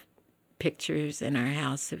have pictures in our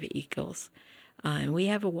house of eagles. And we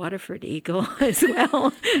have a Waterford eagle as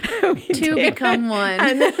well. We two do. become one.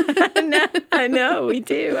 I know, we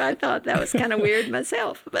do. I thought that was kind of weird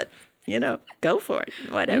myself, but go for it.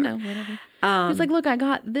 Whatever. Whatever. It's like, look, I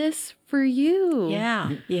got this for you.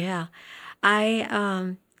 Yeah.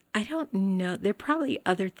 I don't know. There are probably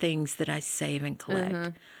other things that I save and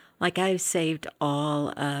collect. Like I've saved all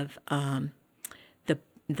of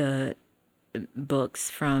the books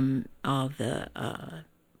from all the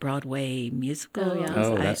Broadway musicals. Oh, yeah.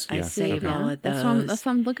 Oh, I save okay. all of those. That's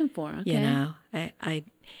what I'm looking for. Okay. I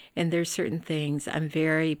and there's certain things I'm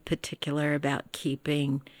very particular about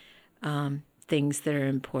keeping things that are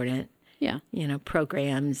important. Yeah.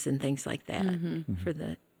 Programs and things like that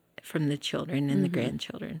from the children and the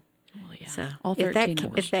grandchildren. Well, yeah. So All if 13 that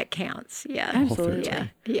of if that counts, yeah, Absolutely.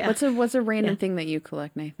 yeah. What's a random thing that you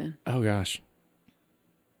collect, Nathan? Oh gosh.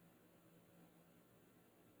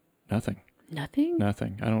 Nothing. Nothing?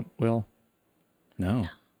 Nothing. I don't. Well, no.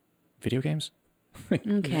 Video games.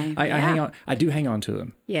 Okay. I hang on. I do hang on to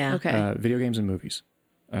them. Yeah. Okay. Video games and movies.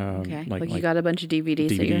 Okay. Like you got a bunch of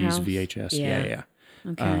DVDs at your DVDs, house? VHS. Yeah. Yeah.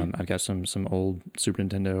 Okay. I've got some old Super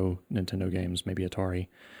Nintendo games, maybe Atari,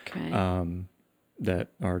 Okay. that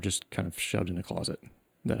are just kind of shoved in a closet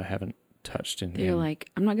that I haven't touched. You're like,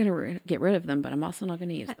 I'm not going to get rid of them, but I'm also not going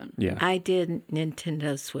to use them. yeah. I did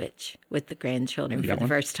Nintendo Switch with the grandchildren You for got the one?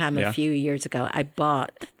 first time Yeah. a few years ago. I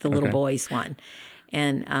bought the little Okay. boys one,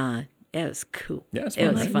 and it was cool. Yeah, it's it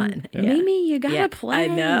fun, was right? fun. Yeah. Mimi, you got to Yeah, play.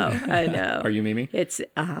 I know. Are you Mimi? It's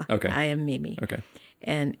Okay. I am Mimi. Okay.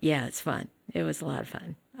 And yeah, it's fun. It was a lot of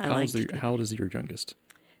fun. I liked it. How old is your youngest?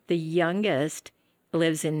 The youngest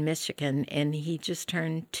lives in Michigan, and he just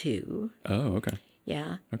turned 2. Oh, okay.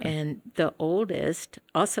 Yeah. Okay. And the oldest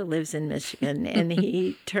also lives in Michigan, and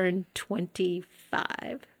he turned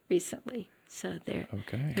 25 recently. So there.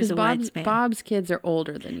 Okay. Because There's a wide span. Bob's kids are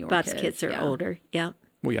older than your Bob's kids. kids are Yeah. older. Yep.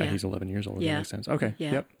 Well, yeah, Yeah. he's 11 years old. Yeah. That makes sense. Okay.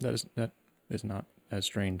 Yeah. Yep. That is not as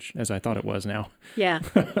strange as I thought it was now. Yeah.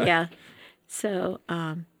 Yeah. So,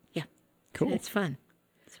 yeah. Cool. It's fun.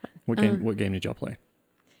 It's fun. What game did y'all play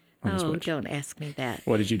on the Oh, Switch? don't ask me that.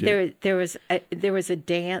 What did you do? There was a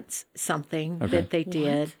dance something Okay. that they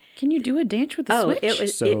did. Can you do a dance with the Oh, Switch? it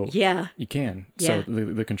was So- yeah. You can. Yeah. So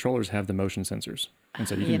the controllers have the motion sensors, and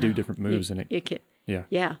so you can You do know, different moves, and it You can, yeah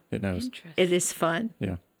yeah. it knows. Interesting. It is fun.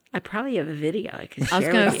 Yeah. I probably have a video I can share. I was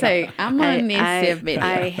going with to you. say, I'm going to need to see a video.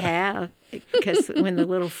 I have, because when the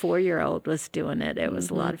little 4-year-old was doing it, it was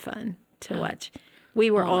a lot of fun to watch.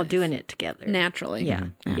 We were all doing it together. Naturally. Yeah,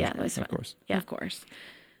 yeah, it was fun. Of course. Yeah. Of course.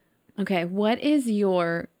 Okay, what is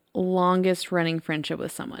your longest running friendship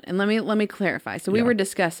with someone? And let me clarify. So we were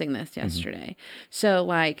discussing this yesterday. So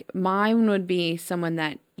like mine would be someone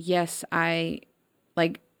that yes, I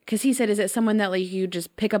like, because he said, is it someone that like you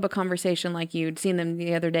just pick up a conversation like you'd seen them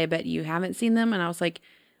the other day but you haven't seen them? And I was like,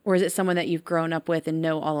 or is it someone that you've grown up with and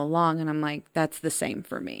know all along? And I'm like, that's the same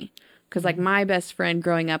for me. Because like my best friend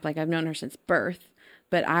growing up, like I've known her since birth,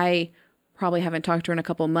 but I probably haven't talked to her in a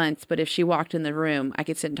couple months. But if she walked in the room, I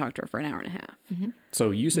could sit and talk to her for an hour and a half. So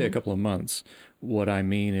you say a couple of months. what I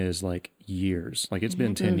mean is like years. Like it's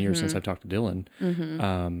been 10 years since I've talked to Dylan.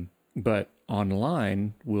 But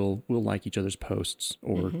online, we'll like each other's posts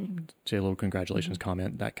or say a little congratulations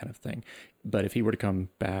comment, that kind of thing. But if he were to come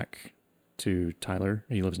back to Tyler,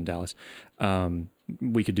 he lives in Dallas,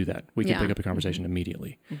 we could do that. We could pick up a conversation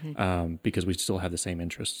immediately because we still have the same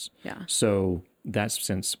interests. Yeah. So that's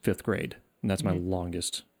since 5th grade. And that's my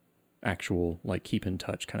longest actual like keep in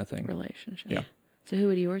touch kind of thing. Relationship. Yeah. So who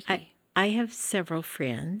would yours be? I have several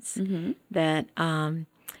friends that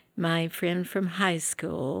my friend from high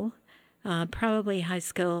school, probably high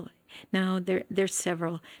school. No, there's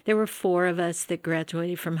several. There were 4 of us that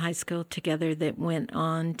graduated from high school together that went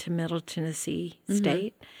on to Middle Tennessee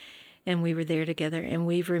State, and we were there together, and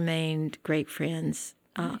we've remained great friends.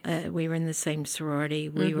 We were in the same sorority.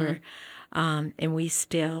 We were, and we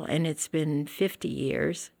still, and it's been 50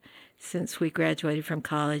 years since we graduated from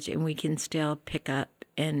college, and we can still pick up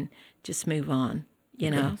and just move on, you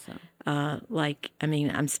know. Awesome.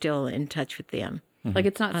 I'm still in touch with them. Like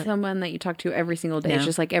it's not someone that you talk to every single day. It's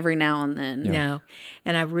just like every now and then. No.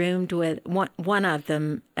 And I roomed with one of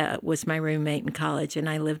them was my roommate in college, and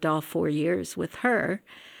I lived all 4 years with her.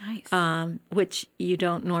 Nice. Which you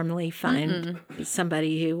don't normally find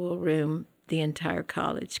somebody who will room the entire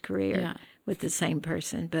college career with the same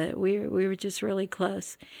person. But we were just really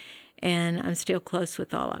close, and I'm still close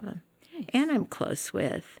with all of them. Nice. And I'm close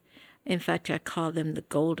with, in fact, I call them the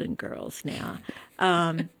Golden Girls now.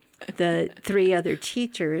 The 3 other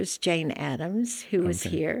teachers, Jane Adams, who was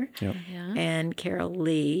here, and Carol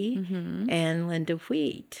Lee, and Linda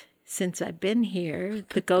Wheat. Since I've been here,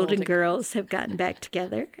 the Golden Girls have gotten back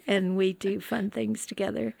together, and we do fun things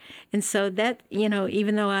together. And so that,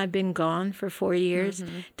 even though I've been gone for 4 years,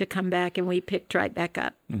 to come back, and we picked right back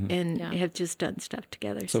up and have just done stuff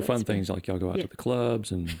together. So fun things like y'all go out to the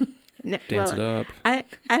clubs and dance it up.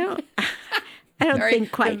 I don't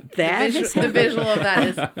think quite that. The visual of that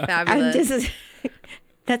is fabulous.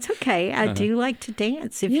 That's okay. I do like to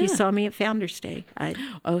dance. If you saw me at Founders Day,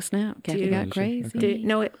 oh snap! Kathy got crazy.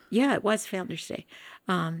 It was Founders Day.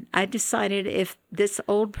 I decided if this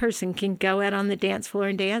old person can go out on the dance floor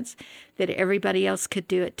and dance, that everybody else could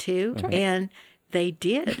do it too, and they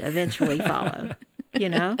did eventually follow.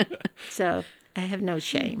 So I have no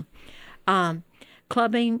shame.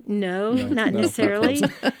 Clubbing, no, not necessarily.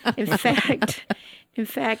 In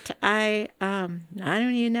fact, I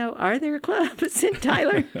don't even know, are there clubs in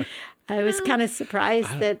Tyler? I was kind of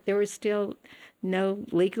surprised that there was still no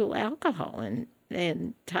legal alcohol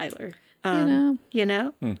in Tyler.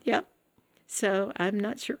 Yep. So I'm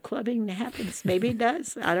not sure clubbing happens. Maybe it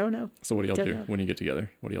does. I don't know. So what do y'all do when you get together?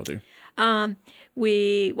 What do y'all do?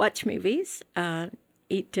 We watch movies,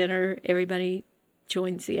 eat dinner. Everybody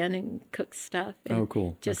joins in and cooks stuff. And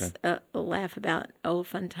cool. Just laugh about old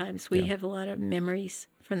fun times. We have a lot of memories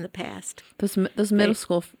from the past. Those middle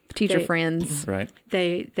school teacher friends. Right.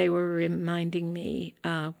 They were reminding me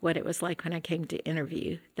what it was like when I came to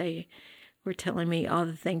interview. They were telling me all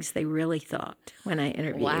the things they really thought when I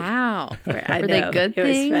interviewed. Wow. Were they good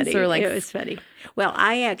things? Or like... It was funny. Well,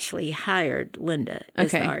 I actually hired Linda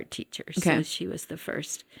as the art teacher. So she was the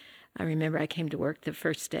first. I remember I came to work the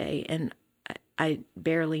first day, and I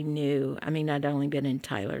barely knew. I mean, I'd only been in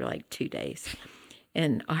Tyler like 2 days.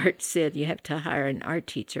 And Art said, you have to hire an art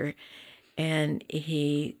teacher. And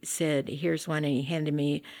he said, here's one. And he handed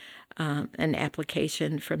me an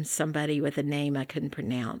application from somebody with a name I couldn't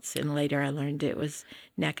pronounce. And later I learned it was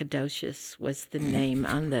Nacogdoches was the name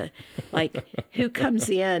on the, like, who comes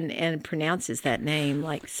in and pronounces that name,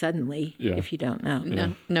 like, suddenly, if you don't know.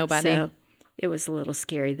 No, nobody. So it was a little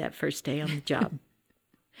scary that first day on the job.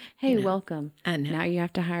 Hey, welcome. I know. Now you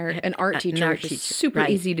have to hire an art teacher. An art teacher. Super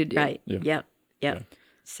easy to do. Right. Yep.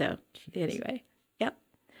 So anyway,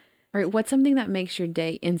 All right. What's something that makes your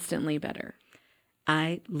day instantly better?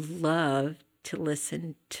 I love to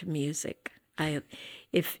listen to music.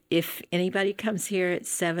 If anybody comes here at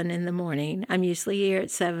 7 a.m, I'm usually here at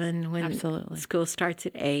 7 when school starts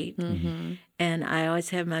at 8. Mm-hmm. And I always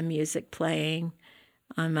have my music playing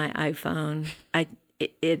on my iPhone.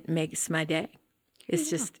 It makes my day. It's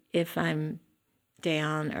just, if I'm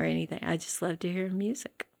down or anything, I just love to hear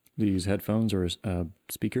music. Do you use headphones or a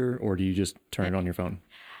speaker, or do you just turn it on your phone?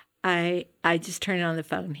 I just turn it on the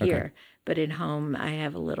phone here, but at home I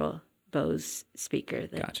have a little Bose speaker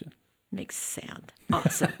that makes sound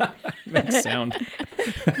awesome. Makes sound.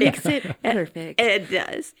 Makes it perfect. It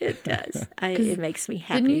does. It makes me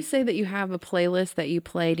happy. Didn't you say that you have a playlist that you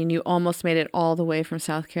played and you almost made it all the way from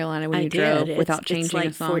South Carolina when you drove without changing a song?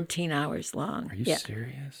 It's like 14 hours long. Are you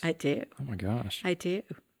serious? I do. Oh my gosh. I do.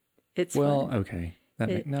 It's fun. Okay. That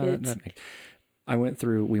makes I went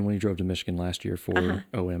through when we drove to Michigan last year for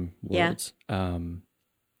OM Worlds. Yeah.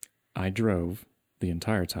 I drove the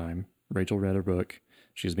entire time. Rachel read her book.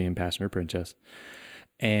 She was being passenger princess.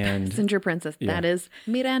 And Passenger princess. Yeah. That is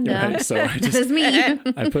Miranda. Right, so that is me.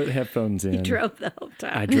 I put headphones in. You drove the whole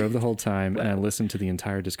time. I drove the whole time, and I listened to the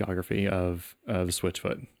entire discography of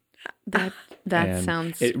Switchfoot. That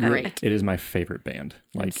sounds great. It is my favorite band.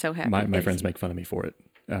 Like, I'm so happy. My friends make fun of me for it.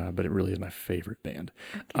 But it really is my favorite band.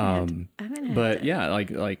 But yeah,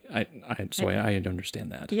 I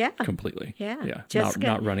understand that. Yeah, completely. Yeah. Jessica,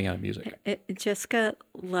 not running out of music. Jessica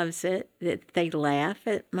loves it. They laugh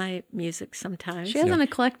at my music sometimes. She has an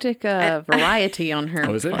eclectic variety on her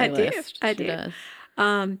playlist. I do.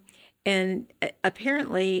 And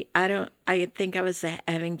apparently, I think I was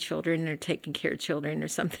having children or taking care of children or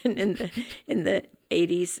something in the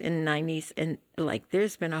 80s and 90s, and like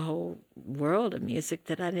there's been a whole world of music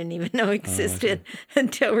that I didn't even know existed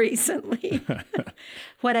until recently.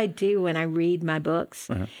 What I do when I read my books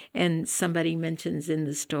and somebody mentions in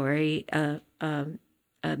the story a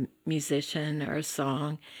musician or a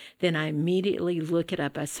song, then I immediately look it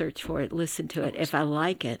up, I search for it, listen to it. If I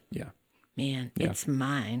like it, man, it's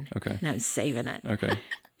mine. Okay. And I'm saving it. Okay.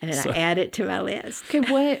 And then I add it to my list.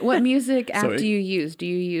 Okay, what music app do you use? Do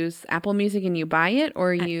you use Apple Music and you buy it,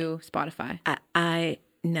 or you Spotify? I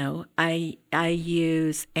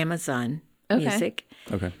use Amazon Music.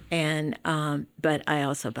 Okay. And but I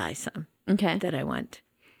also buy some that I want.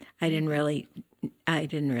 I didn't really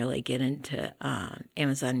get into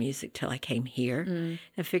Amazon Music till I came here.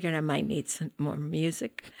 I figured I might need some more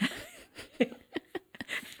music.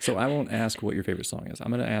 So I won't ask what your favorite song is. I'm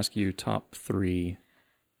going to ask you top 3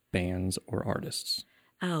 bands or artists.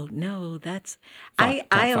 Oh no, that's Top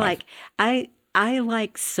five. I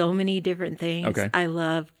like so many different things. Okay. I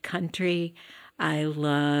love country. I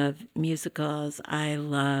love musicals. I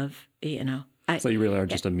love So you really are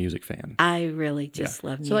just a music fan. I really just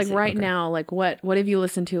love music. So like right now, like what have you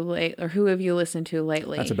listened to late, or who have you listened to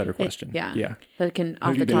lately? That's a better question. Yeah. That can Who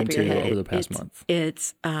off have the you top been of your into head. over the past month?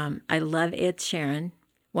 It's I love Ed Sheeran.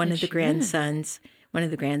 One of the grandsons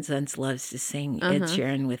loves to sing Ed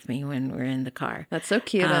Sheeran with me when we're in the car. That's so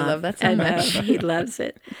cute. I love that so much. He loves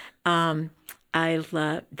it. I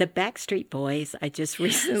love the Backstreet Boys. I just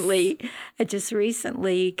recently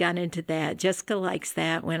got into that. Jessica likes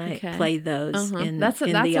that when I play those in that's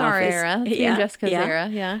the our office. era. Yeah, Jessica's era.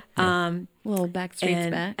 Yeah. Little Backstreet's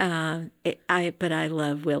back. But I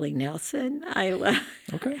love Willie Nelson. I love.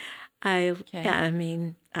 Okay.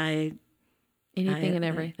 Anything and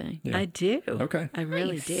everything. Yeah. I do. Okay. I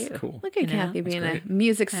really do. Cool. Look at Kathy being a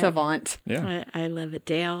music savant. Yeah. I love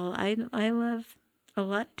Adele. I love a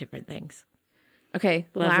lot of different things. Okay.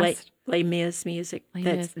 Love Les Mis music.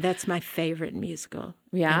 That's my favorite musical.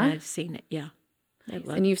 Yeah. And I've seen it. Yeah.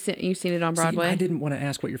 And you've seen it on Broadway? See, I didn't want to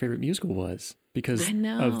ask what your favorite musical was because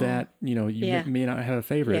of that. You may not have a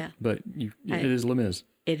favorite, but it is Les Mis.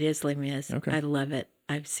 It is Les Mis. Okay. I love it.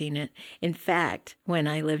 I've seen it. In fact, when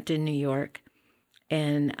I lived in New York,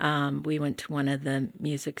 and we went to one of the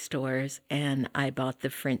music stores, and I bought the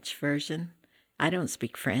French version. I don't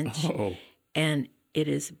speak French. Oh. And it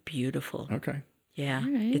is beautiful. Okay. Yeah,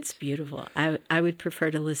 right. It's beautiful. I would prefer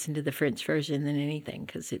to listen to the French version than anything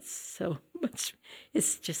because it's so much.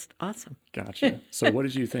 It's just awesome. Gotcha. So what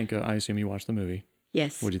did you think? I assume you watched the movie.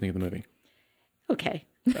 Yes. What did you think of the movie? Okay.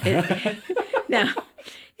 No.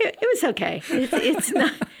 It was okay.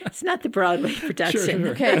 It's not the Broadway production. Sure.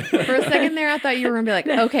 Okay. For a second there, I thought you were going to be like,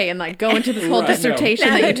 okay, and like go into this whole dissertation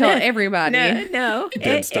that you tell everybody. No.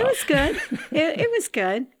 It was good. It was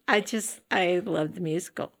good. I love the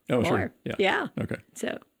musical more. Sure. Yeah. Okay.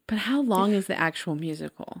 So. But how long is the actual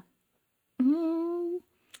musical?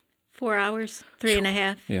 4 hours,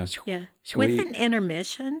 3.5. Yeah. Yeah. With an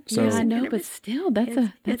intermission. So, I know, but still,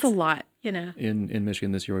 that's a lot. In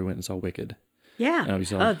Michigan this year, we went and saw Wicked. Yeah.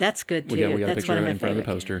 That's good too. We got a That's picture one of my in front of the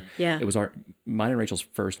favorite. poster. Yeah. It was mine and Rachel's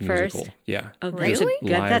first musical. Yeah. Oh, really? Good.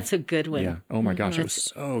 That's a good one. Yeah. Oh my gosh, it was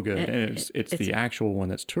so good. And it's the actual one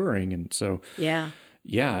that's touring, and so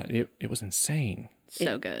it was insane.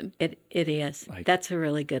 So good. It is. That's a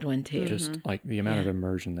really good one too. Just like the amount of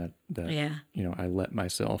immersion that I let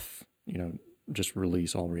myself just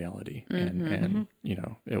release all reality, and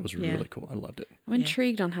it was really cool. I loved it. I'm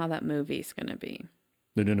intrigued on how that movie's going to be.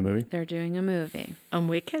 They're doing a movie? They're doing a movie. On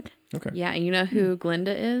Wicked? Okay. Yeah, and you know who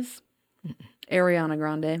Glinda is? Ariana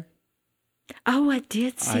Grande. Oh, I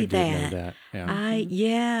did see that. I did know that.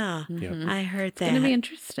 Yeah. I heard that. It's going to be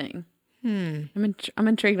interesting. I'm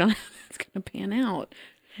intrigued on how it's going to pan out.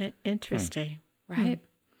 Interesting. Right?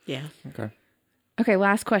 Yeah. Okay. Okay,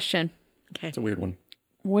 last question. Okay. It's a weird one.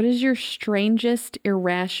 what is your strangest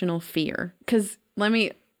irrational fear? Because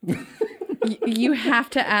you have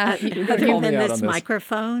to ask. Other call than me out this on this.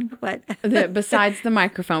 microphone, what? Besides the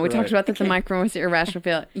microphone, we talked Right. about that the microphone was the irrational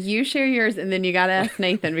fear. You share yours, and then you got to ask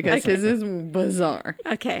Nathan because his is bizarre.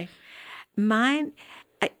 Okay. Mine,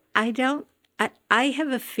 I don't, I have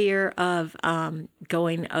a fear of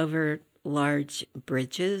going over large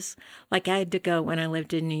bridges. Like I had to go when I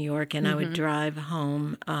lived in New York and I would drive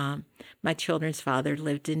home. My children's father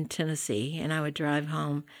lived in Tennessee and I would drive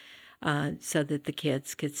home so that the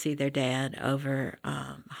kids could see their dad over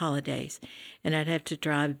holidays. And I'd have to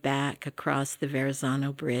drive back across the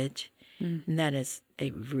Verrazano Bridge. And that is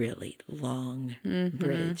a really long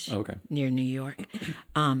bridge Okay. near New York.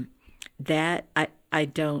 That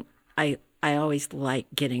I always like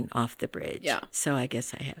getting off the bridge. Yeah. So I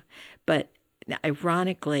guess I have. But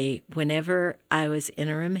ironically, whenever I was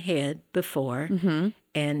interim head before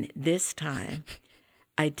and this time,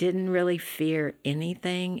 I didn't really fear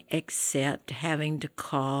anything except having to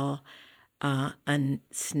call a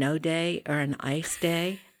snow day or an ice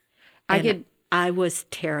day. I was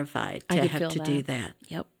terrified to could have feel to do that.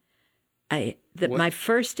 Yep. My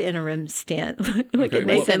first interim stint. Look Okay, at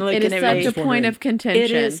Nathan well, It looking is at such me. a point of contention.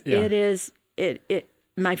 It is. Yeah. It is. It.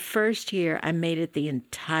 My first year, I made it the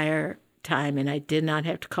entire time, and I did not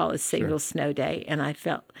have to call a single snow day, and I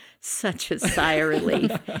felt such a sigh of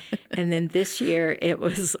relief. And then this year, it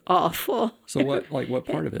was awful. So what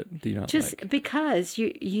part of it do you not Just like? because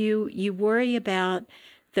you worry about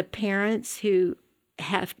the parents who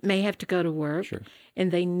may have to go to work, Sure.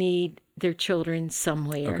 and they need their children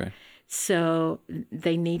somewhere. Okay. So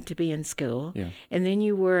they need to be in school. Yeah. And then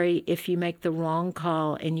you worry if you make the wrong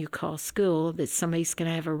call and you call school that somebody's going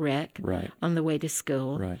to have a wreck Right. on the way to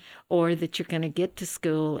school. Right. Or that you're going to get to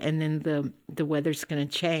school and then the weather's going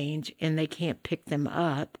to change and they can't pick them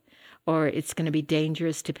up. Or it's going to be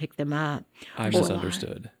dangerous to pick them up. I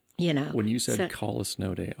misunderstood. You know. When you said So- call a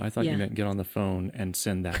snow day, I thought Yeah. you meant get on the phone and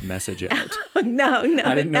send that message out. No.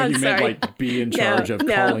 I didn't know I'm you meant sorry. like be in charge of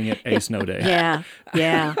calling it a snow day.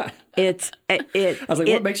 Yeah. It. I was like,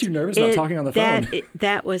 what makes you nervous about talking on the phone?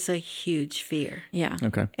 That was a huge fear Yeah.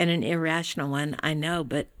 Okay. and an irrational one. I know,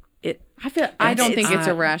 but it. I don't think it's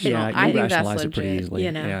irrational. Yeah, you I think that's rationalize it pretty legit. easily.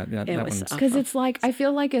 You know, yeah, it that was one's awful. Because it's like, I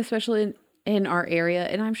feel like, especially in our area,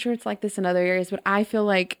 and I'm sure it's like this in other areas, but I feel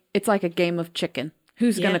like it's like a game of chicken.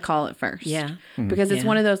 Who's going to call it first? Yeah. Because it's Yeah.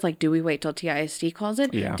 one of those, like, do we wait till TISD calls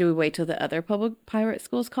it? Yeah. Do we wait till the other public private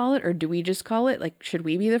schools call it? Or do we just call it? Like, should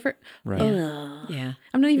we be the first? right. Yeah.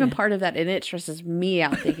 I'm not even part of that, and it stresses me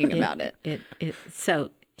out thinking about it. So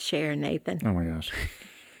share, Nathan. Oh my gosh.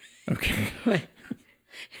 Okay.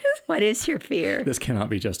 What is your fear? This cannot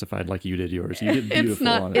be justified like you did yours. You did beautiful It's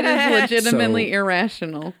not, on it it. is legitimately So-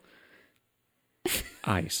 irrational.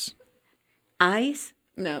 Ice. Ice?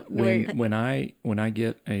 No, wait. When I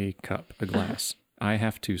get a cup, a glass, I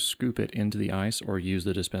have to scoop it into the ice or use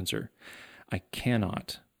the dispenser. I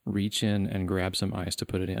cannot reach in and grab some ice to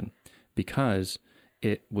put it in because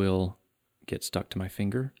it will get stuck to my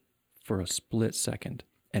finger for a split second,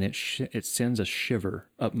 and it sends a shiver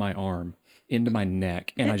up my arm into my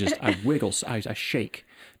neck, and I wiggle, I shake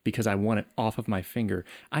because I want it off of my finger.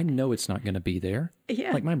 I know it's not going to be there.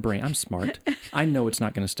 Yeah. Like my brain, I'm smart. I know it's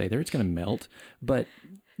not going to stay there. It's going to melt. But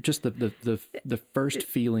just the first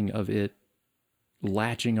feeling of it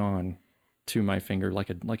latching on to my finger like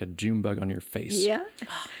a June bug on your face. Yeah.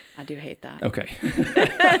 I do hate that. Okay.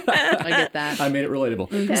 I get that. I made it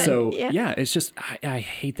relatable. So yeah. it's just I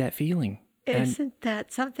hate that feeling. And Isn't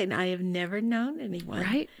that something? I have never known anyone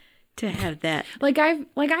Right? to have that. Like I've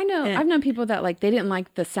known people that like they didn't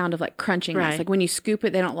like the sound of like crunching ice. Right. Like when you scoop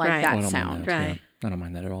it, they don't like Right. that I don't sound. mind that. Right. Yeah, I don't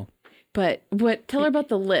mind that at all. But tell her about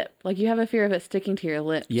the lip. Like you have a fear of it sticking to your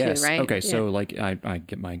lip Yes. too, right? Okay. So like I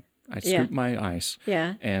scoop my ice.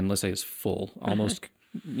 Yeah. And let's say it's full, almost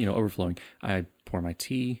overflowing. I pour my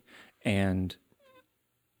tea, and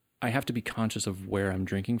I have to be conscious of where I'm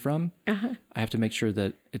drinking from. I have to make sure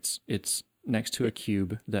that it's next to a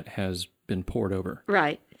cube that has been poured over.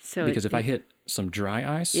 Right. So Because if I hit some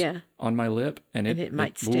dry ice on my lip and it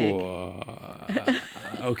might stick.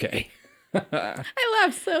 Okay. I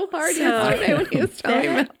laughed so hard So- yesterday when he was telling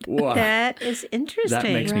me about Whoa. that is interesting. That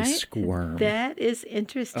makes me right? squirm. That is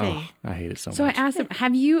interesting. Oh, I hate it so So much. I asked him,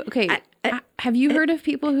 have you heard of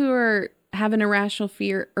people who have an irrational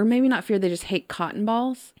fear, or maybe not fear, they just hate cotton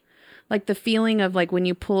balls? Like the feeling of like when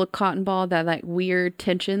you pull a cotton ball, that like weird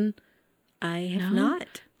tension. I have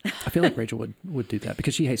not. I feel like Rachel would do that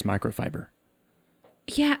because she hates microfiber.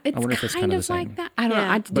 Yeah, it's wonder if it's kind the of like same. that. I don't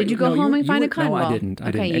Yeah. know. Did you go home and find a cotton ball? No, I didn't.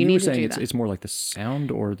 Okay, And you you need were to saying do it's, that. it's more like the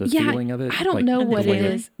sound or the feeling of it. I don't like, know the what way it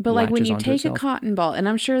is, but like when latches you onto take itself. a cotton ball, and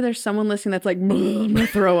I'm sure there's someone listening that's like, I'm gonna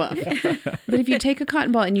throw up. But if you take a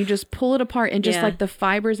cotton ball and you just pull it apart and just Yeah. like the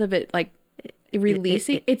fibers of it, like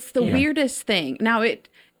releasing, it's the weirdest thing. Now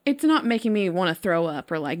it's not making me want to throw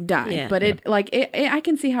up or like die, but I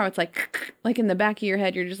can see how it's like in the back of your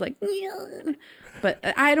head, you're just like, but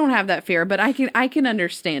I don't have that fear, but I can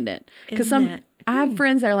understand it because I have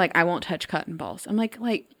friends that are like, I won't touch cotton balls. I'm like,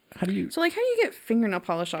 how do you? so like, how do you get fingernail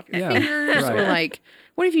polish off your Yeah, fingers? right. Or like,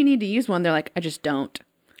 what if you need to use one? They're like, I just don't.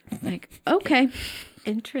 Like, okay,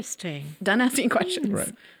 Interesting. done asking questions.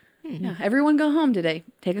 Right. Yeah, everyone go home today.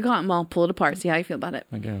 Take a cotton ball, pull it apart, see how you feel about it.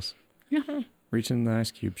 I guess. Yeah. Reach in the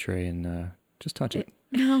ice cube tray and just touch it.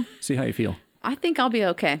 No, See how you feel. I think I'll be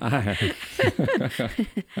okay. I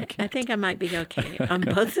think I might be okay on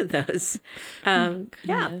both of those. Yeah.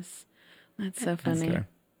 Yes. That's so funny. fair.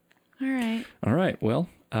 All right. All right. Well,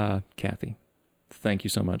 Kathy, thank you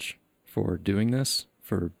so much for doing this,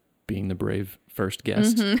 for being the brave first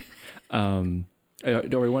guest. Do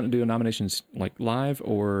we want to do nominations like live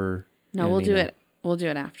or? No, we'll do it. We'll do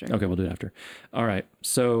it after. Okay, we'll do it after. All right.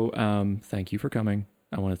 So thank you for coming.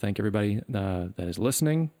 I want to thank everybody that is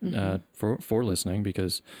listening for listening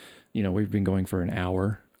because, we've been going for an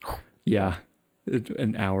hour. Yeah,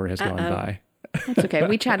 an hour has gone by. That's okay.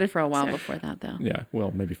 We chatted for a while before that, though. Yeah,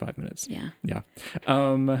 well, maybe 5 minutes. Yeah. Yeah.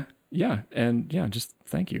 Just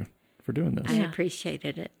thank you for doing this. I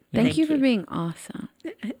appreciated it. Thank you for being awesome.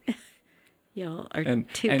 Y'all are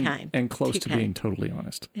and too kind. and close Too to kind. being totally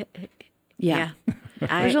honest. Yeah.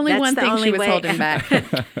 I- There's only that's one the thing she only was way- holding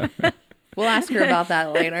back. We'll ask her about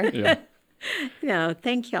that later. Yeah. No,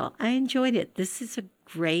 thank y'all. I enjoyed it. This is a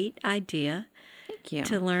great idea Thank you.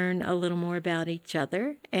 to learn a little more about each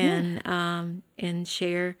other and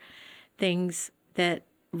share things that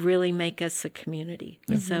really make us a community.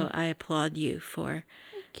 So I applaud you for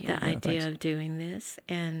the idea of doing this,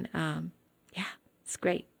 and it's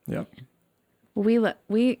great. Yep. We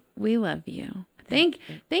love you.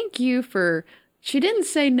 Thank you for. She didn't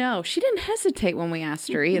say no. She didn't hesitate when we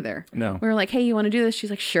asked her either. No. We were like, "Hey, you want to do this?" She's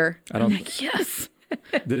like, "Sure." don't- I'm like, "Yes."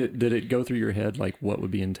 Did it go through your head like what would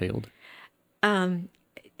be entailed?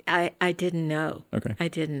 I didn't know. Okay. I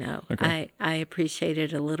didn't know. Okay. I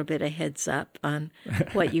appreciated a little bit of heads up on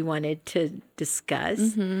what you wanted to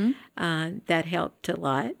discuss. That helped a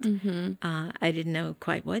lot. I didn't know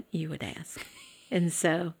quite what you would ask. And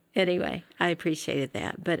so, anyway, I appreciated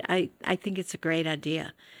that. But I think it's a great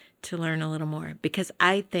idea to learn a little more because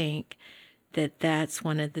I think that that's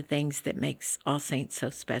one of the things that makes All Saints so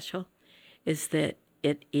special is that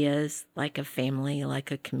it is like a family,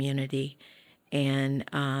 like a community. And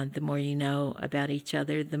the more you know about each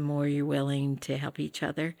other, the more you're willing to help each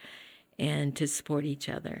other and to support each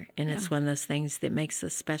other. And it's one of those things that makes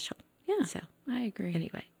us special. Yeah, So, I agree.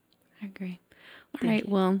 anyway, I agree. All right.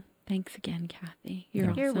 Well, thanks again, Kathy.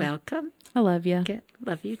 You're you're awesome. welcome. I love you. Okay.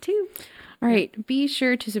 Love you too. All right. Be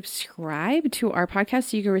sure to subscribe to our podcast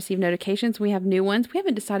so you can receive notifications. We have new ones. We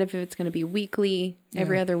haven't decided if it's going to be weekly,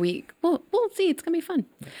 every other week. We'll see. It's going to be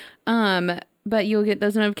fun. But you'll get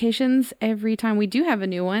those notifications every time we do have a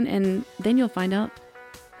new one, and then you'll find out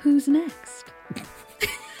who's next.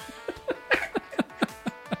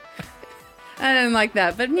 I didn't like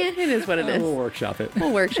that, but yeah, it is what it is. We'll workshop it.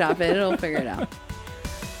 We'll workshop it. It'll figure it out.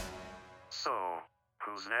 So,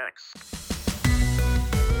 who's next?